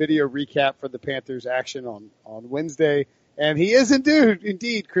 posted a video recap for the Panthers action on Wednesday. And he is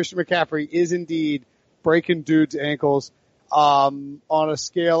indeed, Christian McCaffrey is indeed breaking dudes' ankles. On a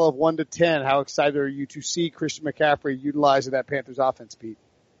scale of 1 to 10, how excited are you to see Christian McCaffrey utilizing that Panthers offense, Pete?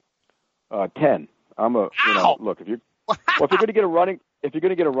 10. Look, if you're going to get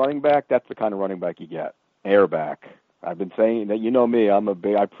a running back, that's the kind of running back you get. Air back. I've been saying that, you know me, I've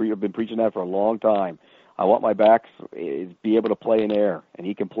been preaching that for a long time. I want my backs to be able to play in air, and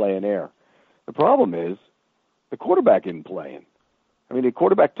he can play in air. The problem is the quarterback isn't playing. I mean, the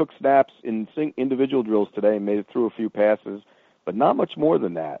quarterback took snaps in individual drills today and made it through a few passes, but not much more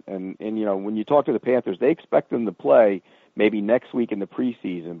than that. And when you talk to the Panthers, they expect them to play maybe next week in the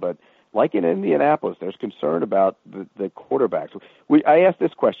preseason, but like in Indianapolis, there's concern about the quarterbacks. I asked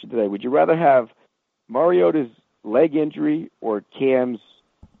this question today. Would you rather have Mariota's leg injury or Cam's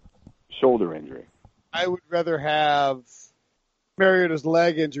shoulder injury? I would rather have Mariota's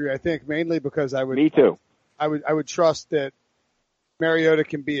leg injury, I think, mainly because I would. Me too. I would trust that Mariota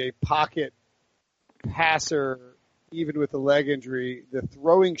can be a pocket passer even with a leg injury. The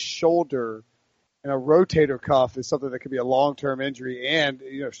throwing shoulder and a rotator cuff is something that could be a long-term injury and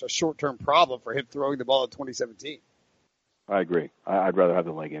a short-term problem for him throwing the ball in 2017. I agree. I'd rather have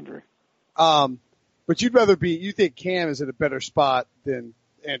the leg injury. But you think Cam is in a better spot than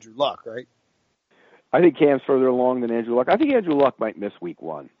Andrew Luck, right? I think Cam's further along than Andrew Luck. I think Andrew Luck might miss week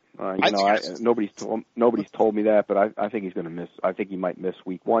 1. Nobody's told me that, but I think he's going to miss. I think he might miss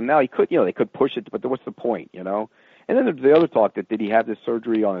week 1. Now he could, they could push it, but what's the point, And then there's the other talk that did he have this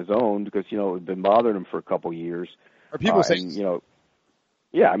surgery on his own because it had been bothering him for a couple years. Are people saying?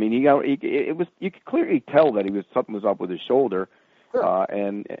 Yeah, I mean, it was. You could clearly tell that something was up with his shoulder. Sure.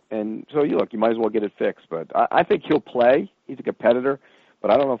 And so you might as well get it fixed. But I think he'll play. He's a competitor, but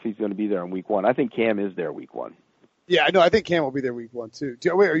I don't know if he's going to be there in week 1. I think Cam is there week 1. Yeah, I think Cam will be there week 1 too.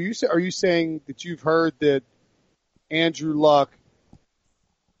 Wait, are you saying that you've heard that Andrew Luck?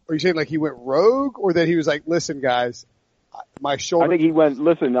 Are you saying like he went rogue, or that he was like, listen, guys, my shoulder? I think he went.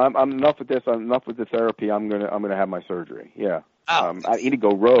 Listen, I'm enough with this. I'm enough with the therapy. I'm gonna have my surgery. Yeah. He didn't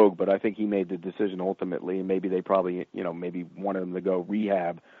go rogue, but I think he made the decision ultimately, and maybe they probably, maybe wanted him to go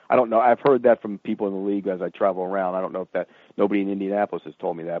rehab. I don't know. I've heard that from people in the league as I travel around. I don't know if nobody in Indianapolis has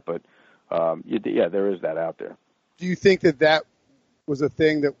told me that, but there is that out there. Do you think that was a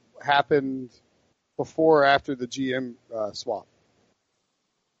thing that happened before or after the GM swap?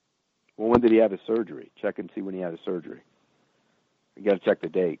 Well, when did he have his surgery? Check and see when he had his surgery. You got to check the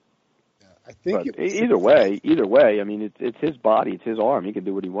date. I think either way, I mean, it's his body, it's his arm. He can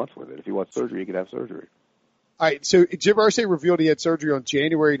do what he wants with it. If he wants surgery, he could have surgery. All right, so Jim Irsay revealed he had surgery on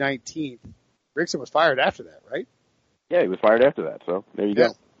January 19th. Grigson was fired after that, right? Yeah, he was fired after that, so there you go.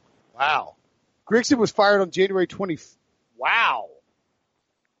 Wow. Grigson was fired on January 20th. Wow.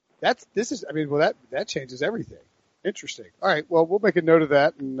 That changes everything. Interesting. All right, well, we'll make a note of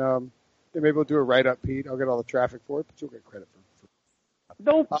that, and maybe we'll do a write-up, Pete. I'll get all the traffic for it, but you'll get credit for it.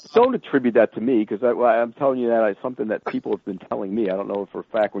 Don't attribute that to me, because I'm telling you that it's something that people have been telling me. I don't know for a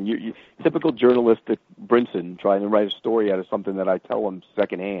fact. When you typical journalistic Brinson trying to write a story out of something that I tell them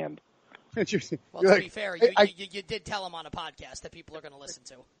secondhand. Well, to be fair, you did tell him on a podcast that people are going to listen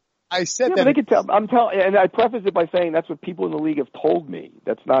to. I said that. But they could tell. I'm telling, and I preface it by saying that's what people in the league have told me.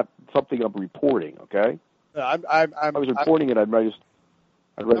 That's not something I'm reporting. Okay. I was reporting it. I'd write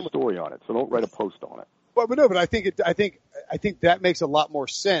a story on it. So don't write a post on it. Well, but no, but I think that makes a lot more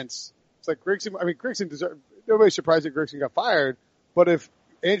sense. It's like Grigson. I mean, Grigson deserved. Nobody's surprised that Grigson got fired. But if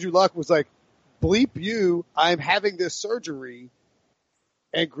Andrew Luck was like, "Bleep you, I'm having this surgery,"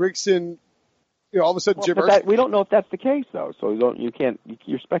 and Grigson, all of a sudden, Jim Irsay, we don't know if that's the case though. So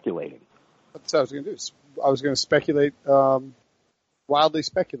you're speculating. That's what I was going to do. I was going to speculate, wildly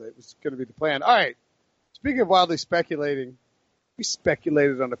speculate was going to be the plan. All right. Speaking of wildly speculating. We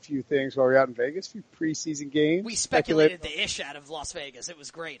speculated on a few things while we were out in Vegas, a few preseason games. We speculated the ish out of Las Vegas. It was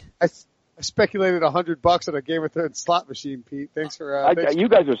great. I speculated $100 on a Game of Thrones slot machine, Pete. Thanks for. You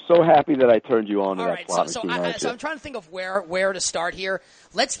guys are so happy that I turned you on to that slot machine. So I'm trying to think of where to start here.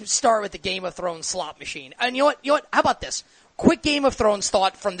 Let's start with the Game of Thrones slot machine. And you know what? How about this? Quick Game of Thrones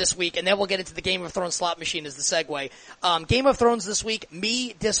thought from this week, and then we'll get into the Game of Thrones slot machine as the segue. Game of Thrones this week,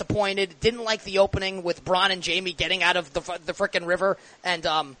 me disappointed. Didn't like the opening with Bronn and Jaime getting out of the frickin' river, and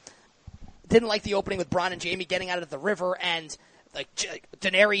didn't like the opening with Bronn and Jaime getting out of the river, and like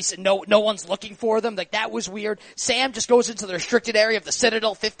Daenerys, no one's looking for them. Like, that was weird. Sam just goes into the restricted area of the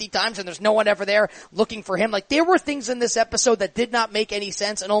Citadel 50 times, and there's no one ever there looking for him. Like, there were things in this episode that did not make any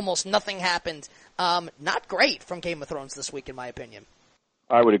sense, and almost nothing happened. Not great from Game of Thrones this week, in my opinion.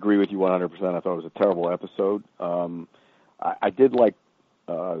 I would agree with you 100%. I thought it was a terrible episode. I did like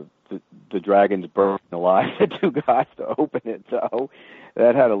the dragons burning alive the two guys to open it, so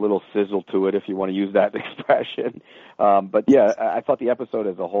that had a little sizzle to it, if you want to use that expression. But yeah, I thought the episode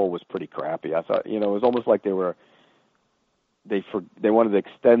as a whole was pretty crappy. I thought, it was almost like they wanted to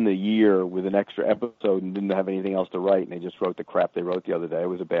extend the year with an extra episode and didn't have anything else to write, and they just wrote the crap they wrote the other day. It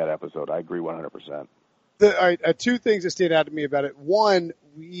was a bad episode. I agree 100%. All right, two things that stand out to me about it. One,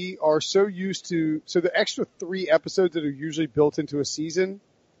 we are so used to the extra 3 episodes that are usually built into a season.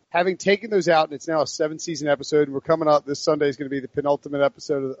 Having taken those out, and it's now a 7-season episode, and we're coming out this Sunday is going to be the penultimate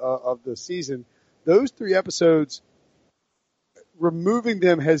episode of the season. Those 3 episodes, removing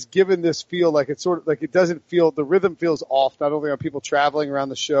them has given this feel like it's sort of like it doesn't feel, the rhythm feels off, not only on people traveling around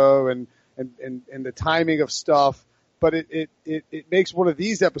the show and the timing of stuff, but it makes one of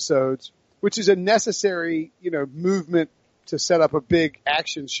these episodes, which is a necessary, movement to set up a big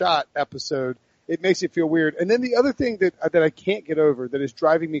action shot episode. It makes it feel weird. And then the other thing that I can't get over that is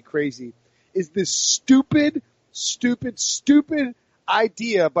driving me crazy is this stupid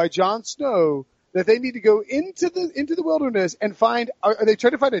idea by Jon Snow that they need to go into the wilderness and find, are they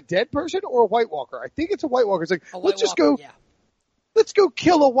trying to find a dead person or a White Walker? I think it's a White Walker. It's like, let's go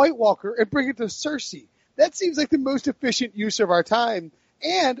kill a White Walker and bring it to Cersei. That seems like the most efficient use of our time.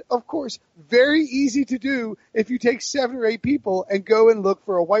 And, of course, very easy to do if you take 7 or 8 people and go and look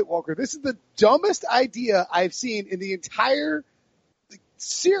for a White Walker. This is the dumbest idea I've seen in the entire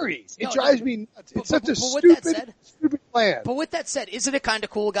series. It drives me nuts. It's such a stupid plan. But with that said, isn't it kind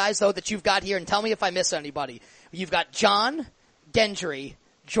of cool, guys, though, that you've got here, and tell me if I miss anybody, you've got Jon, Gendry,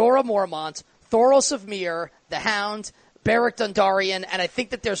 Jorah Mormont, Thoros of Myr, the Hound, Beric Dondarrion, and I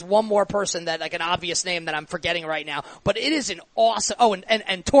think that there's one more person that, like, an obvious name that I'm forgetting right now, but it is an awesome,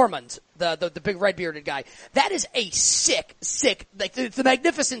 and Tormund, the big red-bearded guy. That is a sick, like, it's the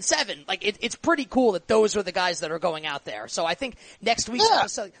Magnificent Seven. Like, it's pretty cool that those are the guys that are going out there. So I think next week's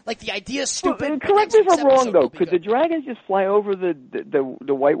episode, like, the idea is stupid. Well, correct me if I'm wrong, though. Could the dragons just fly over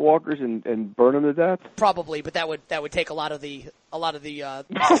the White Walkers and burn them to death? Probably, but that would take a lot of the I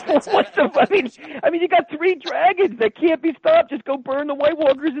mean, you got 3 dragons that can't be stopped. Just go burn the White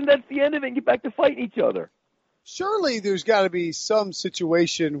Walkers, and that's the end of it, and get back to fighting each other. Surely there's got to be some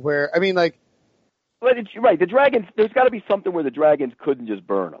situation where, I mean, like... But it's right, the dragons, there's got to be something where the dragons couldn't just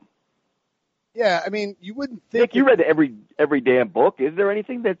burn them. Yeah, I mean, you wouldn't think... Nick, you read every damn book. Is there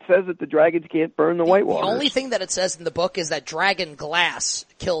anything that says that the dragons can't burn the White Walkers? The only thing that it says in the book is that dragon glass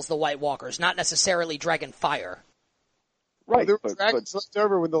kills the White Walkers, not necessarily dragon fire. Right, well, there were dragons left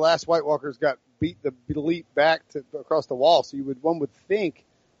over when the last White Walkers got beat back across the wall. So one would think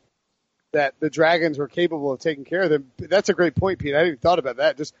that the dragons were capable of taking care of them. That's a great point, Pete. I hadn't even thought about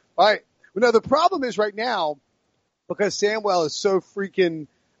that. All right. Well, now the problem is right now, because Samwell is so freaking,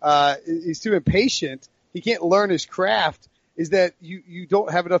 he's too impatient. He can't learn his craft. is that you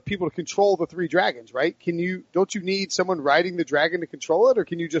don't have enough people to control the three dragons, right? Don't you need someone riding the dragon to control it, or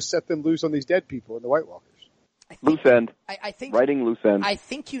can you just set them loose on these dead people in the White Walkers? Loose end. I think Writing loose end. I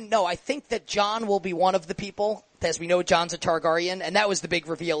think I think that Jon will be one of the people. As we know, Jon's a Targaryen, and that was the big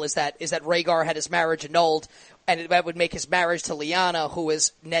reveal: is that Rhaegar had his marriage annulled, and that would make his marriage to Lyanna, who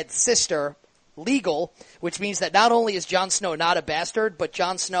is Ned's sister, legal. Which means that not only is Jon Snow not a bastard, but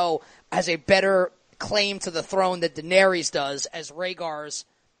Jon Snow has a better claim to the throne that Daenerys does as Rhaegar's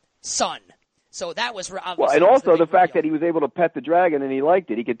son. So that was well, and also the fact that he was able to pet the dragon and he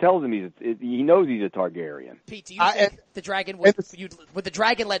liked it. He could tell him he knows he's a Targaryen. Pete, do you think the dragon would the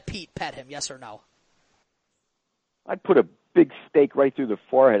dragon let Pete pet him? Yes or no? I'd put a big stake right through the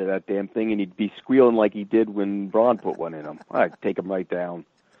forehead of that damn thing, and he'd be squealing like he did when Bronn put one in him. I'd take him right down.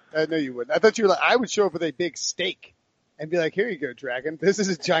 No, you wouldn't. I thought you were like, I would show up with a big stake and be like, here you go, dragon. This is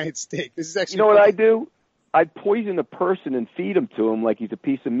a giant steak. This is actually. You know what I do? I'd poison a person and feed him to him like he's a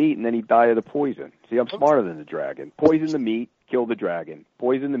piece of meat, and then he'd die of the poison. See, I'm smarter than the dragon. Poison the meat, kill the dragon.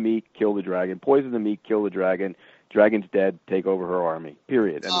 Poison the meat, kill the dragon. Poison the meat, kill the dragon. Dragon's dead, take over her army.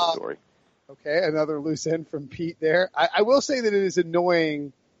 Period. End of story. Okay, another loose end from Pete there. I will say that it is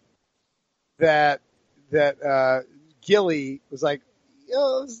annoying that Gilly was like,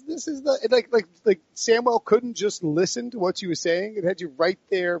 this is like Samwell couldn't just listen to what she was saying. It had you right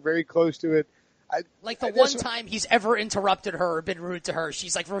there, very close to it. One time he's ever interrupted her or been rude to her,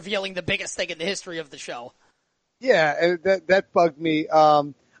 she's like revealing the biggest thing in the history of the show. Yeah, and that bugged me.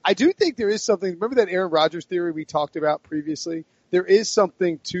 I do think there is something. Remember that Aaron Rodgers theory we talked about previously? There is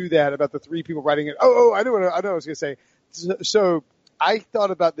something to that about the three people writing it. I know what I was going to say. So I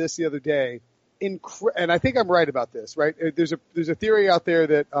thought about this the other day, and I think I'm right about this. Right? There's a theory out there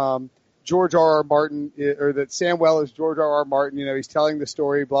that George R.R. Martin, or that Samwell is George R.R. Martin. You know, he's telling the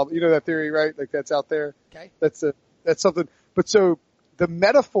story. Blah, blah. You know that theory, right? Like that's out there. Okay. That's something. But so the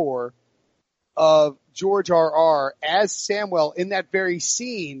metaphor of George R.R. as Samwell in that very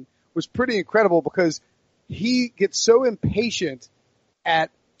scene was pretty incredible because he gets so impatient at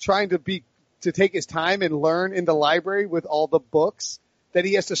trying to take his time and learn in the library with all the books that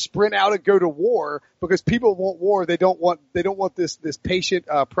he has to sprint out and go to war because people want war. They don't want this patient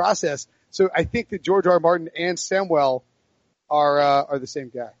process. So I think that George R. R. Martin and Samwell are the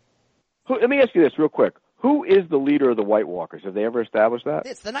same guy. Let me ask you this real quick. Who is the leader of the White Walkers? Have they ever established that?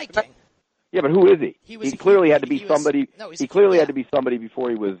 It's the Night King. Yeah, but who is he? He clearly had to be somebody. He clearly had to be somebody before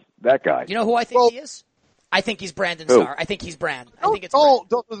he was that guy. You know who I think he is? I think he's Brandon Starr. I think he's Bran. I think it's don't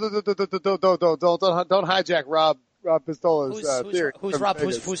hijack Rob Pizzola's theory. Who's Rob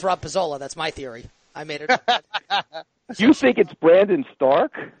Pizzola? That's my theory. I made it up. You think it's Brandon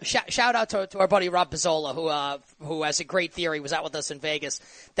Stark? Shout out to our buddy Rob Pizzola, who has a great theory. Was out with us in Vegas.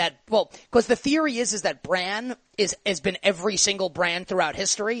 Because the theory is that Bran has been every single Bran throughout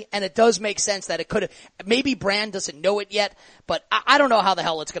history, and it does make sense that it could have. Maybe Bran doesn't know it yet, but I don't know how the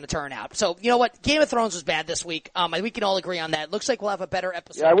hell it's going to turn out. So you know what? Game of Thrones was bad this week. We can all agree on that. It looks like we'll have a better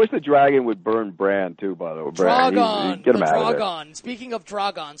episode. Yeah, I wish the dragon would burn Bran too. By the way, Drogon, get him out of there. Speaking of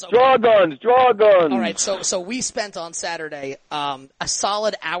Dragons, okay. Dragons. All right, so we spent on Saturday a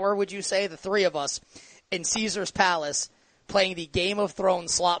solid hour, would you say, the three of us, in Caesar's Palace playing the Game of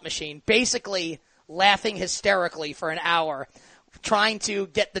Thrones slot machine, basically laughing hysterically for an hour, trying to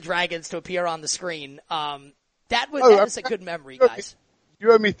get the dragons to appear on the screen. That is a good memory, guys.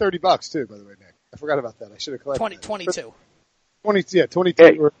 You owe me $30 too, by the way, Nick. I forgot about that. I should have collected 22. 22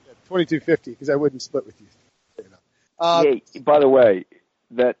 hey. or $22.50 because I wouldn't split with you. By the way,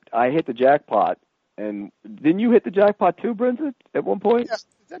 that I hit the jackpot, and didn't you hit the jackpot too, Brinson, at one point?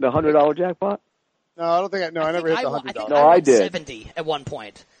 Yeah. The $100 jackpot? No, I don't think I never hit the $100. No, I did. 70 at one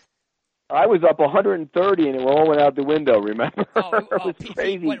point. I was up 130 and it all went out the window, remember? It was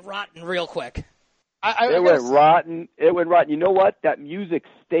crazy. It went rotten real quick. It went rotten. You know what? That music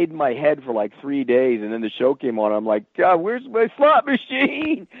stayed in my head for like 3 days, and then the show came on. I'm like, God, where's my slot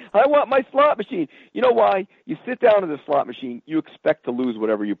machine? I want my slot machine. You know why? You sit down at the slot machine, you expect to lose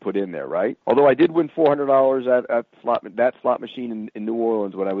whatever you put in there, right? Although I did win $400 at that slot machine in New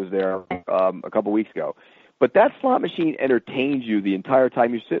Orleans when I was there a couple weeks ago. But that slot machine entertains you the entire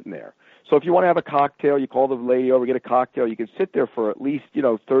time you're sitting there. So if you want to have a cocktail, you call the lady over, get a cocktail. You can sit there for at least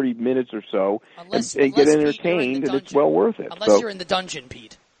 30 minutes or so and get entertained, and it's well worth it. Unless you're in the dungeon,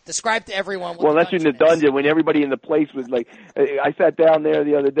 Pete. Describe to everyone what unless you're in the dungeon, when everybody in the place was like, I sat down there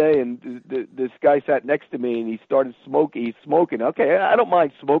the other day, and this guy sat next to me, and he started smoking. He's smoking. Okay, I don't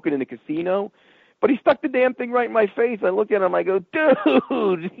mind smoking in a casino, But he stuck the damn thing right in my face. I look at him, I go,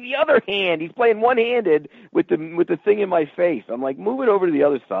 dude, the other hand. He's playing one-handed with the thing in my face. I'm like, move it over to the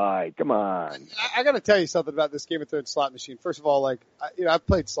other side. Come on. I got to tell you something about this Game of Thrones slot machine. First of all, I've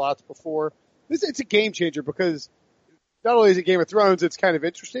played slots before. It's a game changer because not only is it Game of Thrones, it's kind of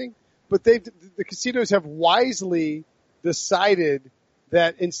interesting, but the casinos have wisely decided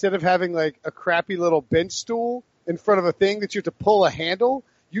that instead of having like a crappy little bench stool in front of a thing that you have to pull a handle,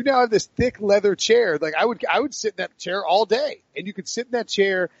 you now have this thick leather chair. Like I would sit in that chair all day, and you could sit in that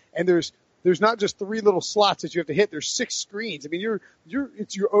chair, and there's not just 3 little slots that you have to hit. There's 6 screens. I mean, you're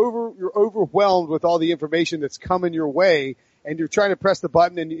overwhelmed with all the information that's coming your way, and you're trying to press the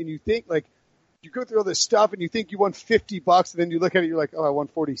button, and you think like you go through all this stuff, and you think you won $50, and then you look at it, you're like, oh, I won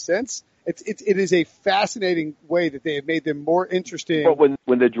 40 cents. It is a fascinating way that they have made them more interesting. But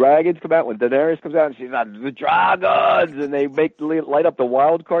when the dragons come out, when Daenerys comes out and she's like, the dragons, and they light up the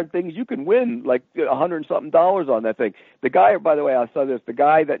wild card things, you can win like $100 and something on that thing. The guy, by the way, I saw this. The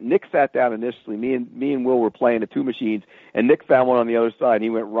guy that Nick sat down initially, me and Will were playing the 2 machines, and Nick found one on the other side. And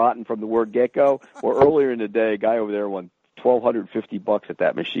he went rotten from the word get-go. Or earlier in the day, a guy over there won $1,250 at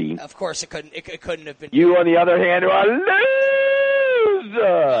that machine. Of course, it couldn't have been. You, on the other hand, are a loser.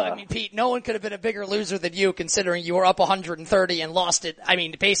 I mean, Pete, no one could have been a bigger loser than you, considering you were up 130 and lost it. I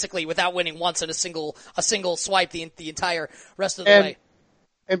mean, basically without winning once in a single swipe the entire rest of the way.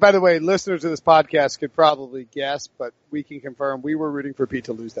 And by the way, listeners of this podcast could probably guess, but we can confirm we were rooting for Pete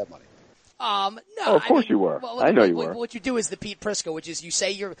to lose that money. No. Oh, of course you were. I know you were. What you do is the Pete Prisco, which is you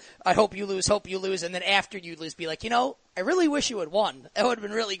say I hope you lose, and then after you lose, be like, I really wish you had won. That would have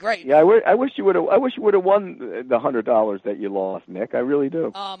been really great. Yeah, I wish you would have won the $100 that you lost, Nick. I really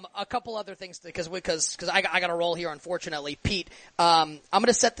do. A couple other things because I got to roll here. Unfortunately, Pete. I'm going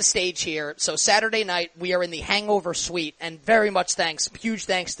to set the stage here. So Saturday night we are in the Hangover Suite, and very much huge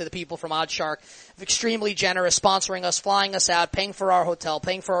thanks to the people from Oddshark, extremely generous, sponsoring us, flying us out, paying for our hotel,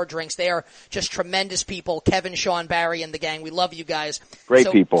 paying for our drinks. They are just tremendous people. Kevin, Sean, Barry, and the gang. We love you guys. Great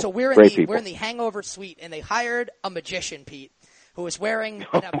people. So we're in the Hangover Suite, and they hired a magician, Pete, who is wearing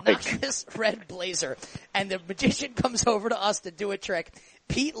an obnoxious red blazer, and the magician comes over to us to do a trick.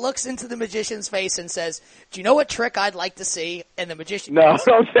 Pete looks into the magician's face and says, "Do you know what trick I'd like to see?" And the magician goes,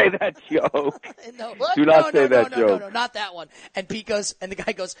 don't say that joke. Do not say that joke. No, not that one. And Pete goes, and the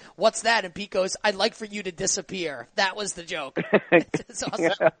guy goes, "What's that?" And Pete goes, "I'd like for you to disappear." That was the joke. It's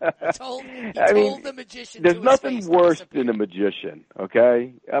awesome. He told the magician. There's nothing worse than a magician.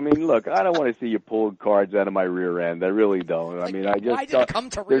 Okay, I mean, look, I don't want to see you pull cards out of my rear end. I really don't. Like, I mean, why did it come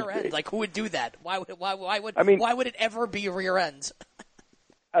to rear end? Like, who would do that? Why would it ever be rear ends?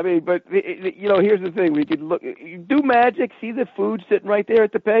 I mean, but, here's the thing. We could do magic, see the food sitting right there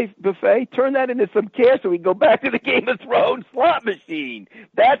at the buffet, turn that into some cash so we can go back to the Game of Thrones slot machine.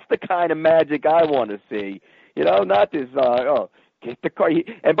 That's the kind of magic I want to see. Not this, get the car.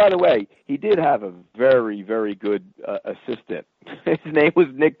 And by the way, he did have a very, very good assistant. His name was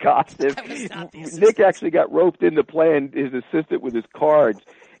Nick Kostif. Nick actually got roped into playing his assistant with his cards.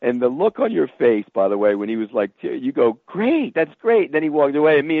 And the look on your face, by the way, when he was like, you go, great, that's great. And then he walked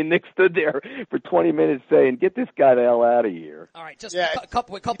away, and me and Nick stood there for 20 minutes saying, get this guy the hell out of here. All right, just a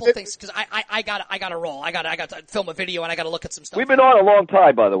couple of things, because I got to roll. I got to film a video, and I got to look at some stuff. We've been on a long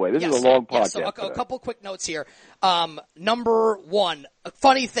time, by the way. This is a long podcast. So a couple quick notes here. Number one,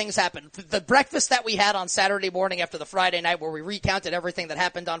 funny things happened. The breakfast that we had on Saturday morning after the Friday night, where we recounted everything that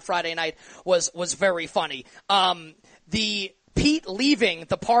happened on Friday night, was very funny. The Pete leaving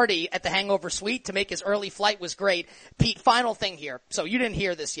the party at the Hangover Suite to make his early flight was great. Pete, final thing here. So you didn't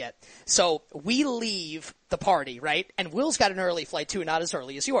hear this yet. So we leave the party, right? And Will's got an early flight too, not as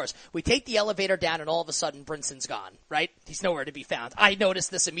early as yours. We take the elevator down and all of a sudden Brinson's gone, right? He's nowhere to be found. I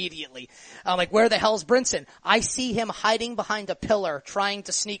noticed this immediately. I'm like, where the hell's Brinson? I see him hiding behind a pillar trying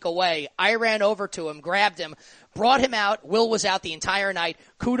to sneak away. I ran over to him, grabbed him, brought him out. Will was out the entire night.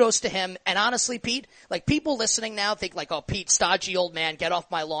 Kudos to him. And honestly, Pete, like people listening now think like, oh, Pete, stodgy old man, get off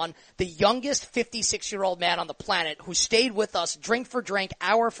my lawn. The youngest 56-year-old man on the planet who stayed with us drink for drink,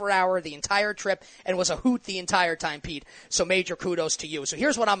 hour for hour, the entire trip and was a hoot the entire time, Pete. So major kudos to you. So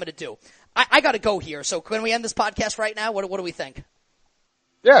here's what I'm going to do. I got to go here. So can we end this podcast right now? What do we think?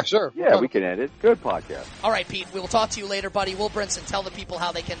 Yeah, sure. Yeah, we can end it. Good podcast. All right, Pete. We will talk to you later, buddy. Will Brinson, tell the people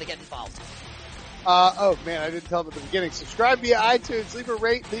how they can get involved. Oh man, I didn't tell them at the beginning. Subscribe via iTunes, leave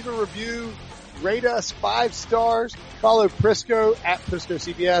a review, rate us 5 stars, follow Prisco at Prisco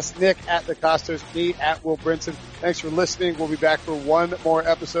CBS, Nick at the Costos, me at Will Brinson. Thanks for listening. We'll be back for one more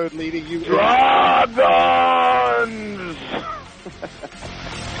episode leading you Dragons!